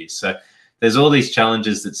new year. So there's all these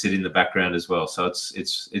challenges that sit in the background as well. So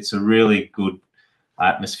it's a really good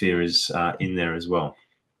atmosphere in there as well.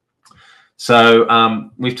 So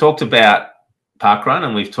we've talked about Parkrun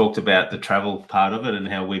and we've talked about the travel part of it and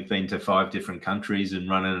how we've been to 5 different countries and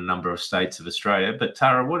run in a number of states of Australia. But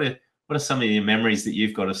Tara, what are some of your memories that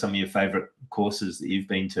you've got of some of your favourite courses that you've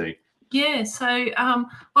been to? Yeah, so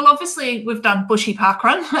obviously we've done Bushy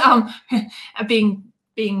Parkrun, being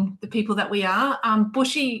the people that we are.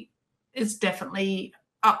 Bushy is definitely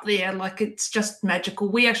up there, like it's just magical.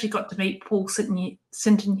 We actually got to meet Paul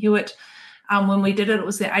Sinton Hewitt when we did it. It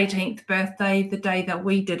was their 18th birthday, the day that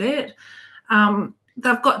we did it.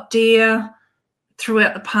 They've got deer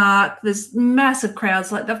throughout the park. There's massive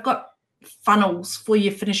crowds. Like they've got funnels for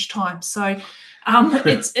your finish time. So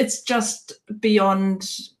it's just beyond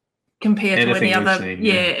compared to any other.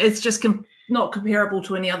 It's just not comparable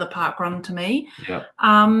to any other park run to me. Yeah.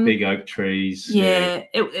 Big oak trees. Yeah,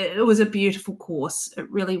 it was a beautiful course. It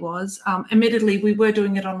really was. Admittedly, we were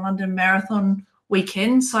doing it on London Marathon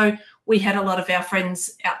weekend, so we had a lot of our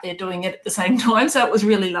friends out there doing it at the same time. So it was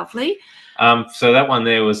really lovely. So that one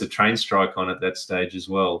there was a train strike on at that stage as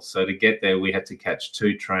well. So to get there, we had to catch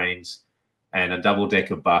 2 trains and a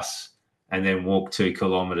double-decker bus and then walk 2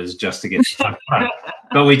 kilometres just to get to the front.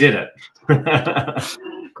 But we did it.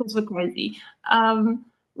 Because we're crazy.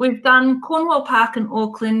 We've done Cornwall Park in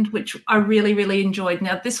Auckland, which I really, really enjoyed.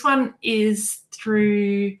 Now, this one is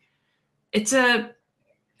through –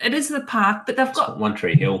 it is the park, but they've got – One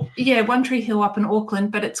Tree Hill. Yeah, One Tree Hill up in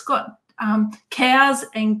Auckland, but it's got cows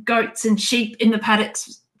and goats and sheep in the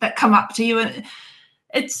paddocks that come up to you. And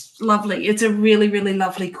it's lovely. It's a really, really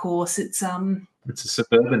lovely course. It's a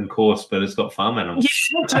suburban course, but it's got farm animals.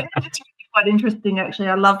 Yeah, it's really quite interesting, actually.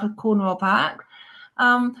 I love Cornwall Park.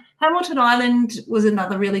 Hamilton Island was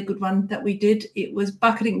another really good one that we did. It was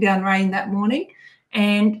bucketing down rain that morning,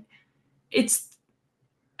 and it's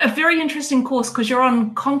a very interesting course because you're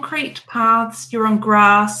on concrete paths, you're on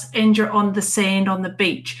grass, and you're on the sand on the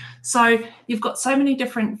beach. So you've got so many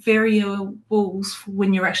different variables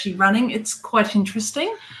when you're actually running. It's quite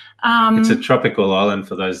interesting. It's a tropical island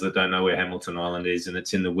for those that don't know where Hamilton Island is, and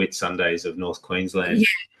it's in the Whitsundays of North Queensland. Yeah.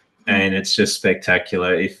 And it's just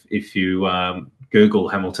spectacular. If you Google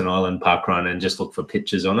Hamilton Island Parkrun and just look for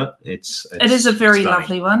pictures on it, it is a very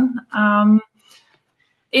lovely one.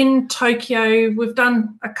 In Tokyo, we've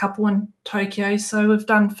done a couple in Tokyo. So we've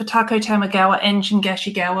done Futako Tamagawa and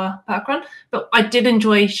Shingashigawa Parkrun. But I did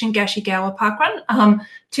enjoy Shingashigawa Parkrun.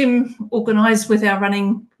 Tim organised with our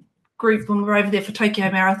running group when we were over there for Tokyo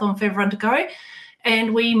Marathon for everyone to go.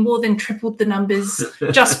 And we more than tripled the numbers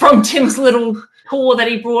just from Tim's little tour that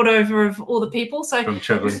he brought over of all the people. So from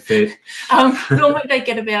Travelling Fit. Normally they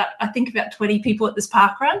get about 20 people at this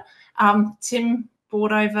parkrun. Tim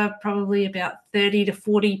brought over probably about 30 to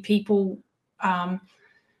 40 people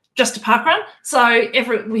just to parkrun. So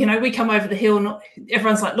we come over the hill and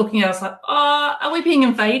everyone's like looking at us like, oh, are we being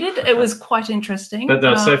invaded? It was quite interesting. But they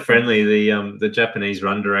were so friendly. The Japanese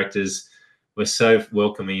run directors were so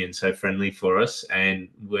welcoming and so friendly for us, and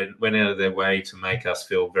went out of their way to make us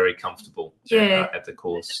feel very comfortable at the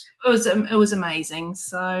course. It was amazing.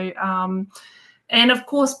 So, and of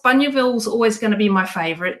course, Bunyaville's always going to be my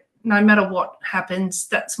favourite. No matter what happens,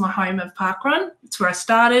 that's my home of parkrun. It's where I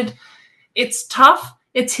started. It's tough.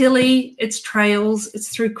 It's hilly. It's trails. It's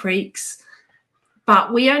through creeks.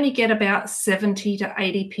 But we only get about 70 to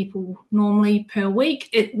 80 people normally per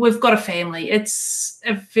week. We've got a family. It's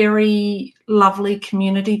a very lovely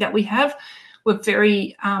community that we have. We're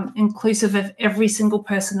very inclusive of every single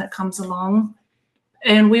person that comes along.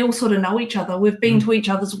 And we all sort of know each other. We've been to each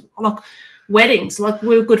other's weddings.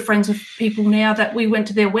 We're good friends with people now that we went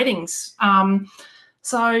to their weddings.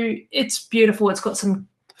 So it's beautiful. It's got some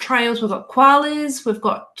trails. We've got koalas. We've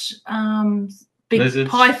got big Lizards.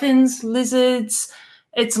 pythons, lizards.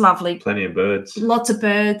 It's lovely. Plenty of birds. Lots of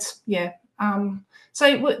birds. Yeah.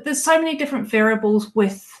 So there's so many different variables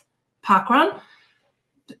with Parkrun.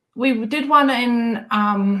 We did one in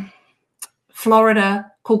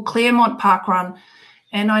Florida called Claremont Parkrun,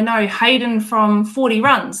 and I know Hayden from 40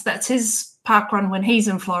 Runs. That's his parkrun when he's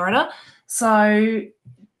in Florida. So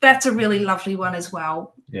that's a really lovely one as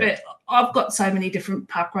well. Yeah. But I've got so many different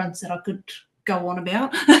parkruns that I could go on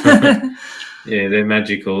about. Yeah, they're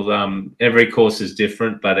magical. Every course is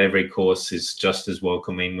different, but every course is just as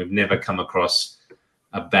welcoming. We've never come across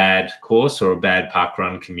a bad course or a bad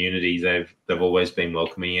parkrun community. They've always been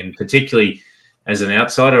welcoming, and particularly as an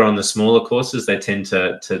outsider on the smaller courses, they tend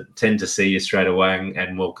to see you straight away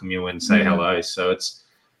and welcome you and say hello. So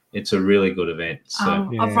it's a really good event. So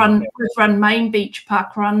we've run Main Beach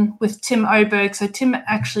Parkrun with Tim Oberg. So Tim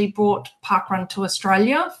actually brought Parkrun to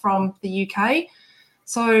Australia from the UK.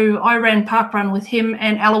 So I ran Parkrun with him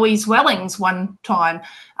and Eloise Wellings one time,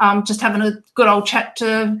 just having a good old chat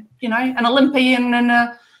to, an Olympian and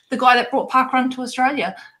the guy that brought Parkrun to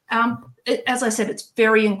Australia. As I said, it's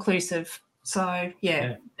very inclusive. So,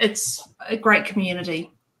 yeah. It's a great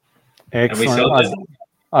community. Excellent.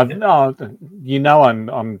 I'm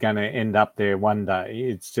going to end up there one day.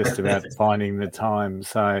 It's just about finding the time.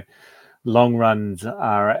 So long runs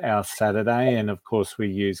are our Saturday, and of course we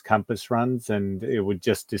use compass runs, and it would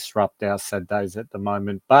just disrupt our Saturdays at the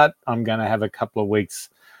moment. But I'm going to have a couple of weeks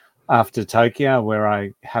after Tokyo where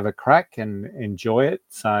I have a crack and enjoy it.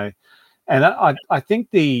 So, and I think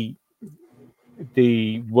the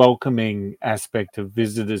welcoming aspect of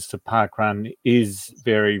visitors to Parkrun is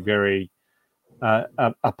very, very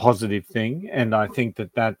a positive thing, and I think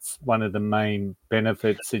that's one of the main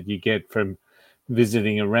benefits that you get from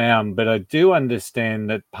visiting around. But I do understand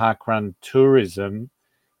that parkrun tourism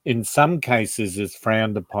in some cases is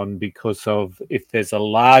frowned upon because of if there's a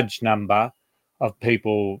large number of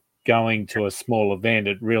people going to a small event,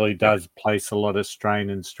 it really does place a lot of strain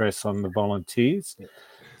and stress on the volunteers.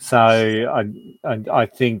 So I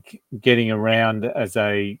think getting around as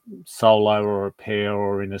a solo or a pair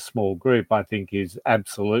or in a small group, I think is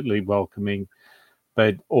absolutely welcoming.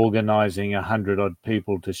 But organising 100-odd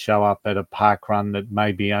people to show up at a parkrun that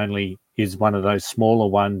maybe only is one of those smaller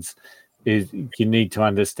ones, is you need to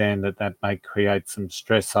understand that may create some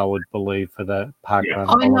stress, I would believe, for the parkrun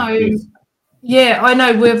volunteers. I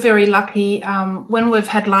know we're very lucky when we've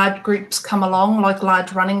had large groups come along, like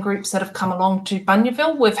large running groups that have come along to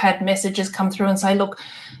Bunyaville. We've had messages come through and say, look,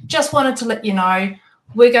 just wanted to let you know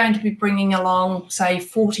we're going to be bringing along, say,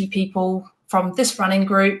 40 people from this running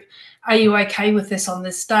group. Are you okay with this on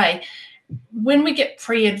this day? When we get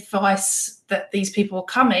pre-advice that these people are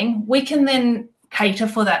coming, we can then cater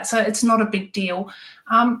for that. So it's not a big deal.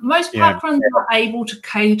 Most parkruns are able to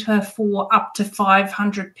cater for up to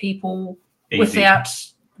 500 people without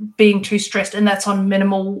being too stressed, and that's on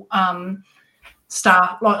minimal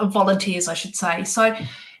staff, like volunteers, I should say. So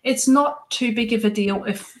it's not too big of a deal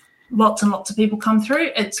if lots and lots of people come through.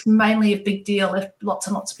 It's mainly a big deal if lots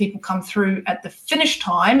and lots of people come through at the finish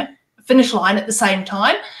line at the same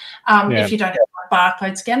time, if you don't have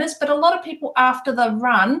barcode scanners. But a lot of people after the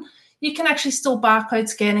run, you can actually still barcode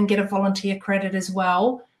scan and get a volunteer credit as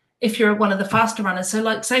well if you're one of the faster runners. So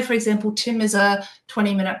like, say, for example, Tim is a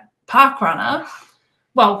 20-minute park runner.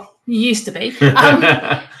 Well, he used to be.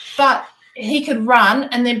 But he could run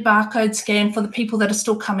and then barcode scan for the people that are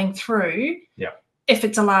still coming through if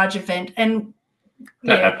it's a large event. And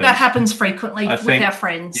that happens frequently with our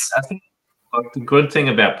friends. I think the good thing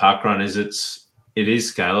about Parkrun is it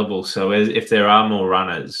is scalable. So if there are more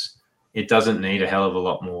runners, it doesn't need a hell of a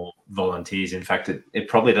lot more volunteers. In fact, it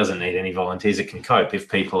probably doesn't need any volunteers. It can cope if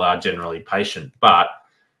people are generally patient. But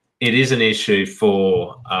it is an issue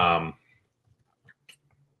for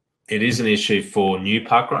new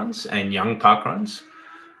parkruns and young parkruns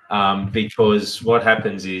because what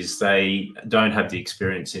happens is they don't have the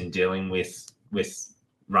experience in dealing with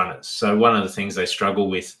runners. So one of the things they struggle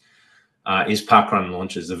with is parkrun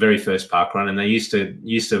launches, the very first parkrun, and they used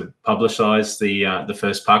to publicise the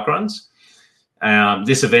first parkruns.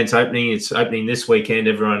 This event's opening. It's opening this weekend.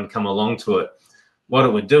 Everyone come along to it. What it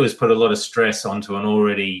would do is put a lot of stress onto an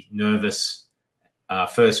already nervous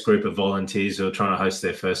first group of volunteers who are trying to host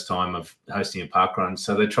their first time of hosting a parkrun.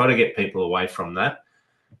 So they try to get people away from that.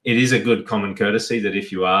 It is a good common courtesy that if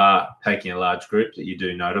you are taking a large group that you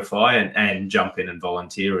do notify and jump in and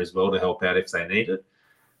volunteer as well to help out if they need it.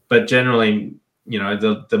 But generally,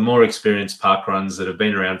 the more experienced parkruns that have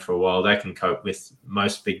been around for a while, they can cope with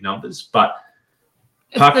most big numbers. But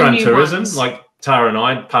parkrun tourism, like Tara and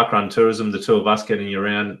I, Parkrun Tourism, the two of us getting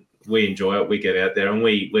around, we enjoy it. We get out there and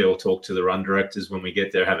we all talk to the run directors when we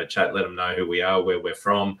get there, have a chat, let them know who we are, where we're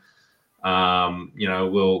from.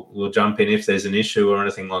 We'll jump in if there's an issue or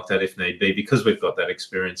anything like that if need be, because we've got that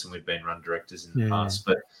experience and we've been run directors in the past.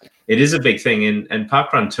 But it is a big thing, and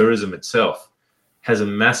Parkrun Tourism itself has a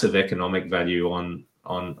massive economic value on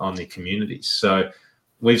the communities. So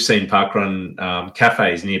we've seen parkrun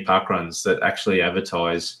cafes near parkruns that actually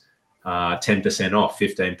advertise 10% off,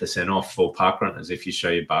 15% off for parkrunners if you show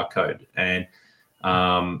your barcode. And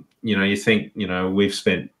you think, we've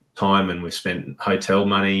spent time and we've spent hotel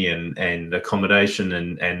money and accommodation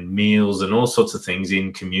and meals and all sorts of things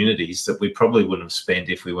in communities that we probably wouldn't have spent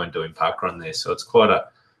if we weren't doing parkrun there. So it's quite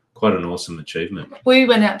an awesome achievement. We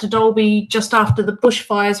went out to Dalby just after the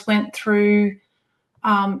bushfires went through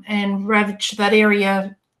and ravaged that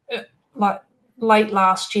area like late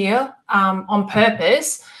last year on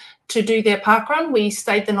purpose to do their parkrun. We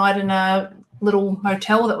stayed the night in a little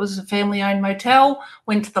motel that was a family-owned motel,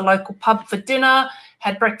 went to the local pub for dinner,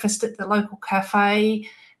 had breakfast at the local cafe,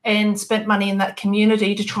 and spent money in that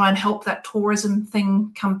community to try and help that tourism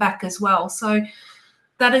thing come back as well. So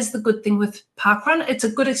that is the good thing with Parkrun. It's a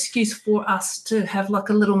good excuse for us to have like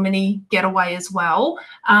a little mini getaway as well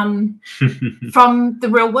from the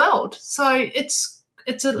real world. So it's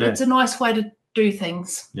a nice way to do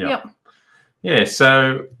things. Yep. Yeah.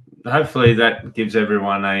 So hopefully that gives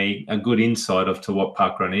everyone a good insight of to what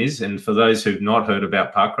Parkrun is. And for those who've not heard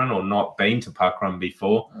about Parkrun or not been to Parkrun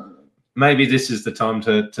before, maybe this is the time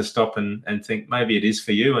to stop and think maybe it is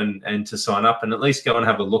for you and to sign up and at least go and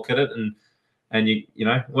have a look at it. And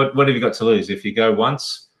what have you got to lose? If you go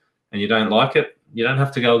once and you don't like it, you don't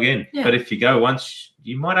have to go again. Yeah. But if you go once,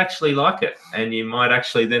 you might actually like it, and you might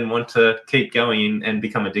actually then want to keep going and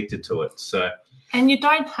become addicted to it. And you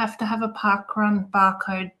don't have to have a Parkrun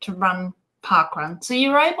barcode to run Parkrun. So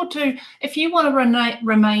you're able to, if you want to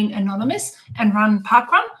remain anonymous and run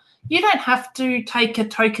Parkrun, you don't have to take a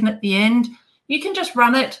token at the end. You can just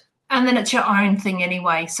run it, and then it's your own thing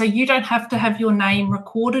anyway. So you don't have to have your name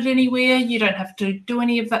recorded anywhere. You don't have to do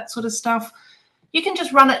any of that sort of stuff. You can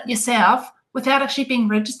just run it yourself without actually being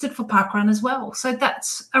registered for Parkrun as well. So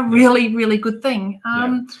that's a really, really good thing.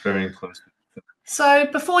 It's very inclusive. So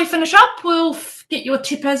before we finish up, we'll get your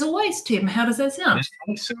tip as always, Tim. How does that sound?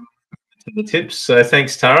 The tips. So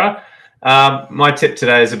thanks, Tara. My tip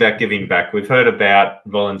today is about giving back. We've heard about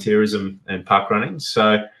volunteerism and parkrunning.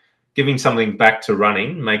 So giving something back to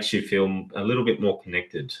running makes you feel a little bit more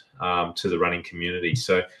connected to the running community.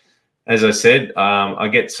 So as I said, I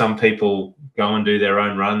get some people go and do their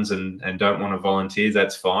own runs and don't want to volunteer.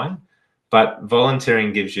 That's fine. But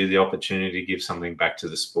volunteering gives you the opportunity to give something back to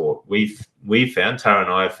the sport. We've found, Tara and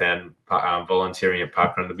I have found volunteering at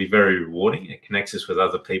Parkrun to be very rewarding. It connects us with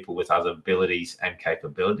other people with other abilities and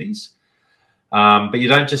capabilities. But you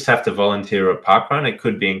don't just have to volunteer at Parkrun. It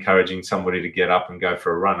could be encouraging somebody to get up and go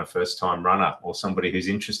for a run, a first-time runner, or somebody who's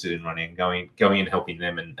interested in running, going and helping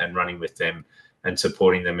them and running with them and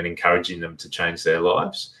supporting them and encouraging them to change their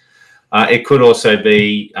lives. It could also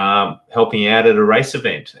be helping out at a race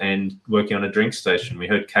event and working on a drink station. We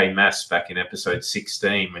heard Kay Mass back in episode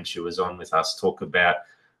 16 when she was on with us talk about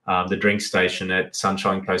the drink station at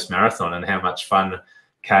Sunshine Coast Marathon and how much fun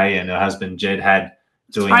Kay and her husband Jed had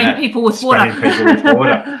doing spraying that. People with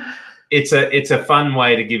water. It's a fun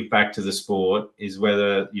way to give back to the sport, is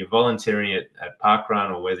whether you're volunteering at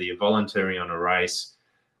Parkrun or whether you're volunteering on a race.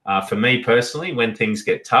 For me personally, when things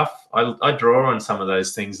get tough, I draw on some of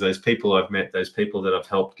those things, those people I've met, those people that I've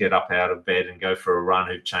helped get up out of bed and go for a run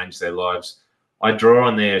who've changed their lives. I draw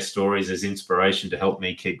on their stories as inspiration to help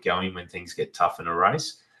me keep going when things get tough in a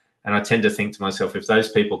race. And I tend to think to myself, if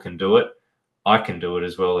those people can do it, I can do it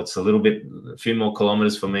as well. It's a few more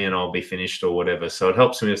kilometers for me and I'll be finished or whatever. So it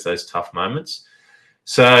helps me with those tough moments.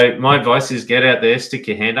 So my advice is get out there, stick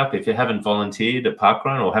your hand up. If you haven't volunteered at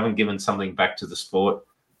Parkrun or haven't given something back to the sport,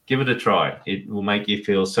 give it a try. It will make you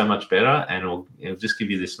feel so much better, and it'll just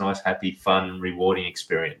give you this nice, happy, fun, rewarding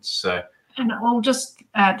experience. So, and I'll just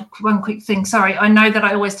add one quick thing. Sorry, I know that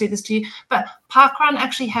I always do this to you, but Parkrun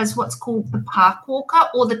actually has what's called the park walker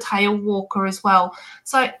or the tail walker as well.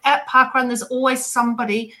 So at Parkrun, there's always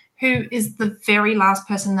somebody who is the very last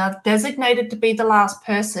person. They're designated to be the last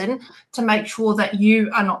person to make sure that you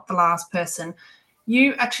are not the last person.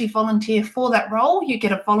 You actually volunteer for that role. You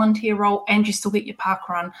get a volunteer role and you still get your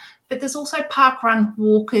parkrun. But there's also parkrun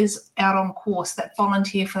walkers out on course that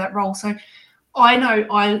volunteer for that role. So I know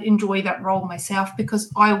I enjoy that role myself because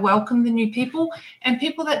I welcome the new people, and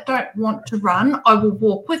people that don't want to run, I will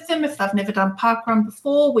walk with them if they've never done parkrun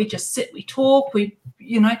before. We just sit, we talk,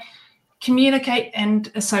 communicate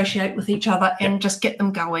and associate with each other and just get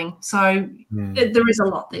them going. So there is a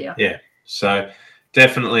lot there. Yeah. So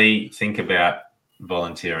definitely think about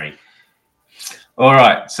volunteering. All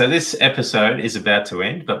right. So this episode is about to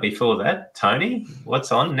end, but before that, Tony,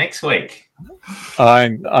 what's on next week?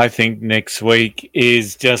 I think next week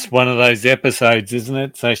is just one of those episodes, isn't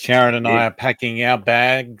it? So Sharon and I are packing our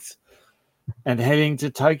bags and heading to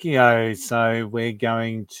Tokyo. So we're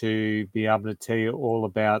going to be able to tell you all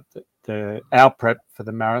about our prep for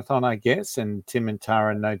the marathon, I guess. And Tim and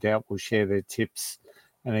Tara, no doubt, will share their tips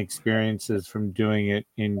and experiences from doing it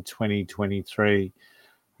in 2023.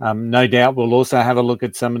 No doubt we'll also have a look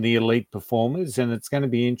at some of the elite performers, and it's going to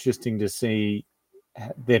be interesting to see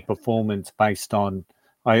their performance based on,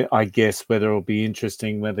 I guess, whether it'll be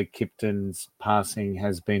interesting whether Kipton's passing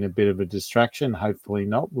has been a bit of a distraction. Hopefully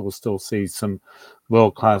not. We'll still see some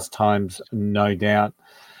world-class times, no doubt.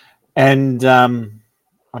 And I'm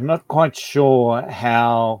not quite sure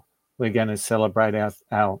how we're going to celebrate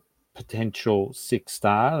our potential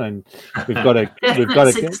 6-star, and we've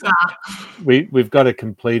got to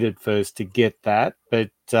complete it first to get that.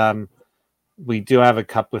 But we do have a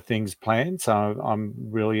couple of things planned, so I'm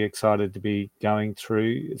really excited to be going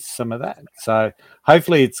through some of that. So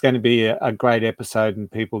hopefully it's going to be a great episode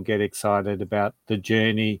and people get excited about the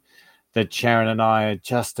journey that Sharon and I are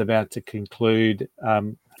just about to conclude,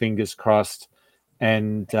 fingers crossed,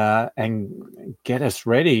 and get us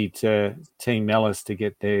ready to Team Ellis to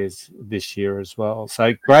get theirs this year as well.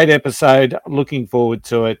 So great episode, looking forward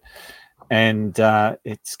to it, and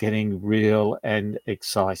it's getting real and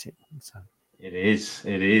exciting. So. It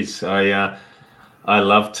is. I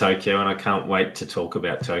love Tokyo, and I can't wait to talk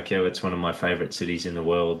about Tokyo. It's one of my favorite cities in the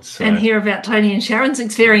world. So. And hear about Tony and Sharon's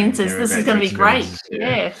experiences. This is going to be great.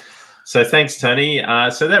 Yeah. So thanks, Tony.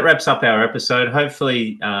 So that wraps up our episode.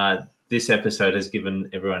 Hopefully this episode has given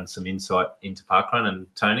everyone some insight into Parkrun. And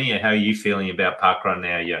Tony, how are you feeling about Parkrun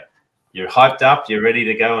now? You're hyped up. You're ready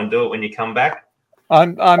to go and do it when you come back?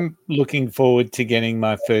 I'm looking forward to getting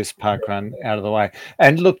my first parkrun out of the way.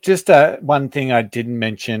 And look, just one thing I didn't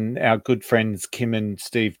mention, our good friends Kim and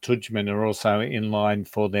Steve Tudjman are also in line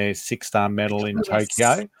for their 6-star medal in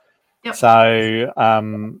Tokyo. Yep.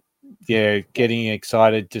 So, getting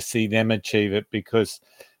excited to see them achieve it, because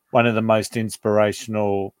one of the most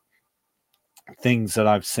inspirational things that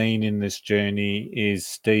I've seen in this journey is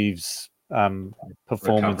Steve's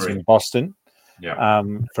performance in Boston. Yeah.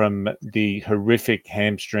 From the horrific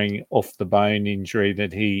hamstring off the bone injury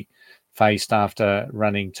that he faced after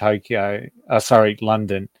running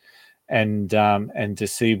London, and to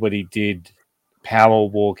see what he did power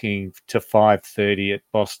walking to 5:30 at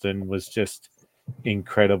Boston was just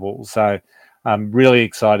incredible. So I'm really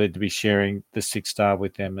excited to be sharing the 6-star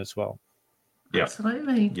with them as well. Yeah,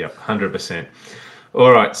 absolutely. Yep, 100%.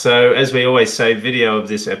 All right. So as we always say, video of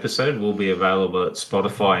this episode will be available at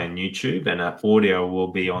Spotify and YouTube, and audio will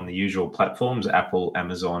be on the usual platforms, Apple,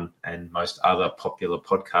 Amazon, and most other popular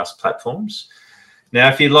podcast platforms. Now,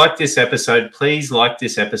 if you like this episode, please like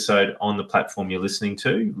this episode on the platform you're listening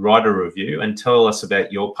to, write a review, and tell us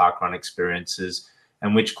about your parkrun experiences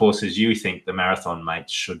and which courses you think the marathon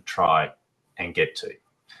mates should try and get to.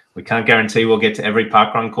 We can't guarantee we'll get to every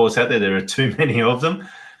parkrun course out there. There are too many of them.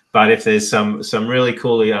 But if there's some really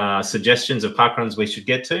cool suggestions of parkruns we should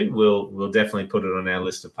get to, we'll definitely put it on our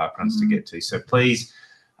list of parkruns to get to. So please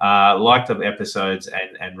like the episodes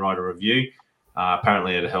and write a review.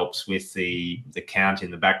 Apparently it helps with the count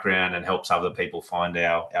in the background and helps other people find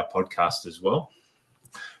our podcast as well.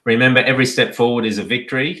 Remember, every step forward is a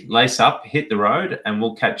victory. Lace up, hit the road, and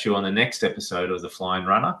we'll catch you on the next episode of The Flying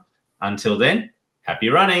Runner. Until then, happy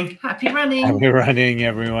running. Happy running. Happy running,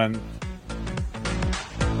 everyone.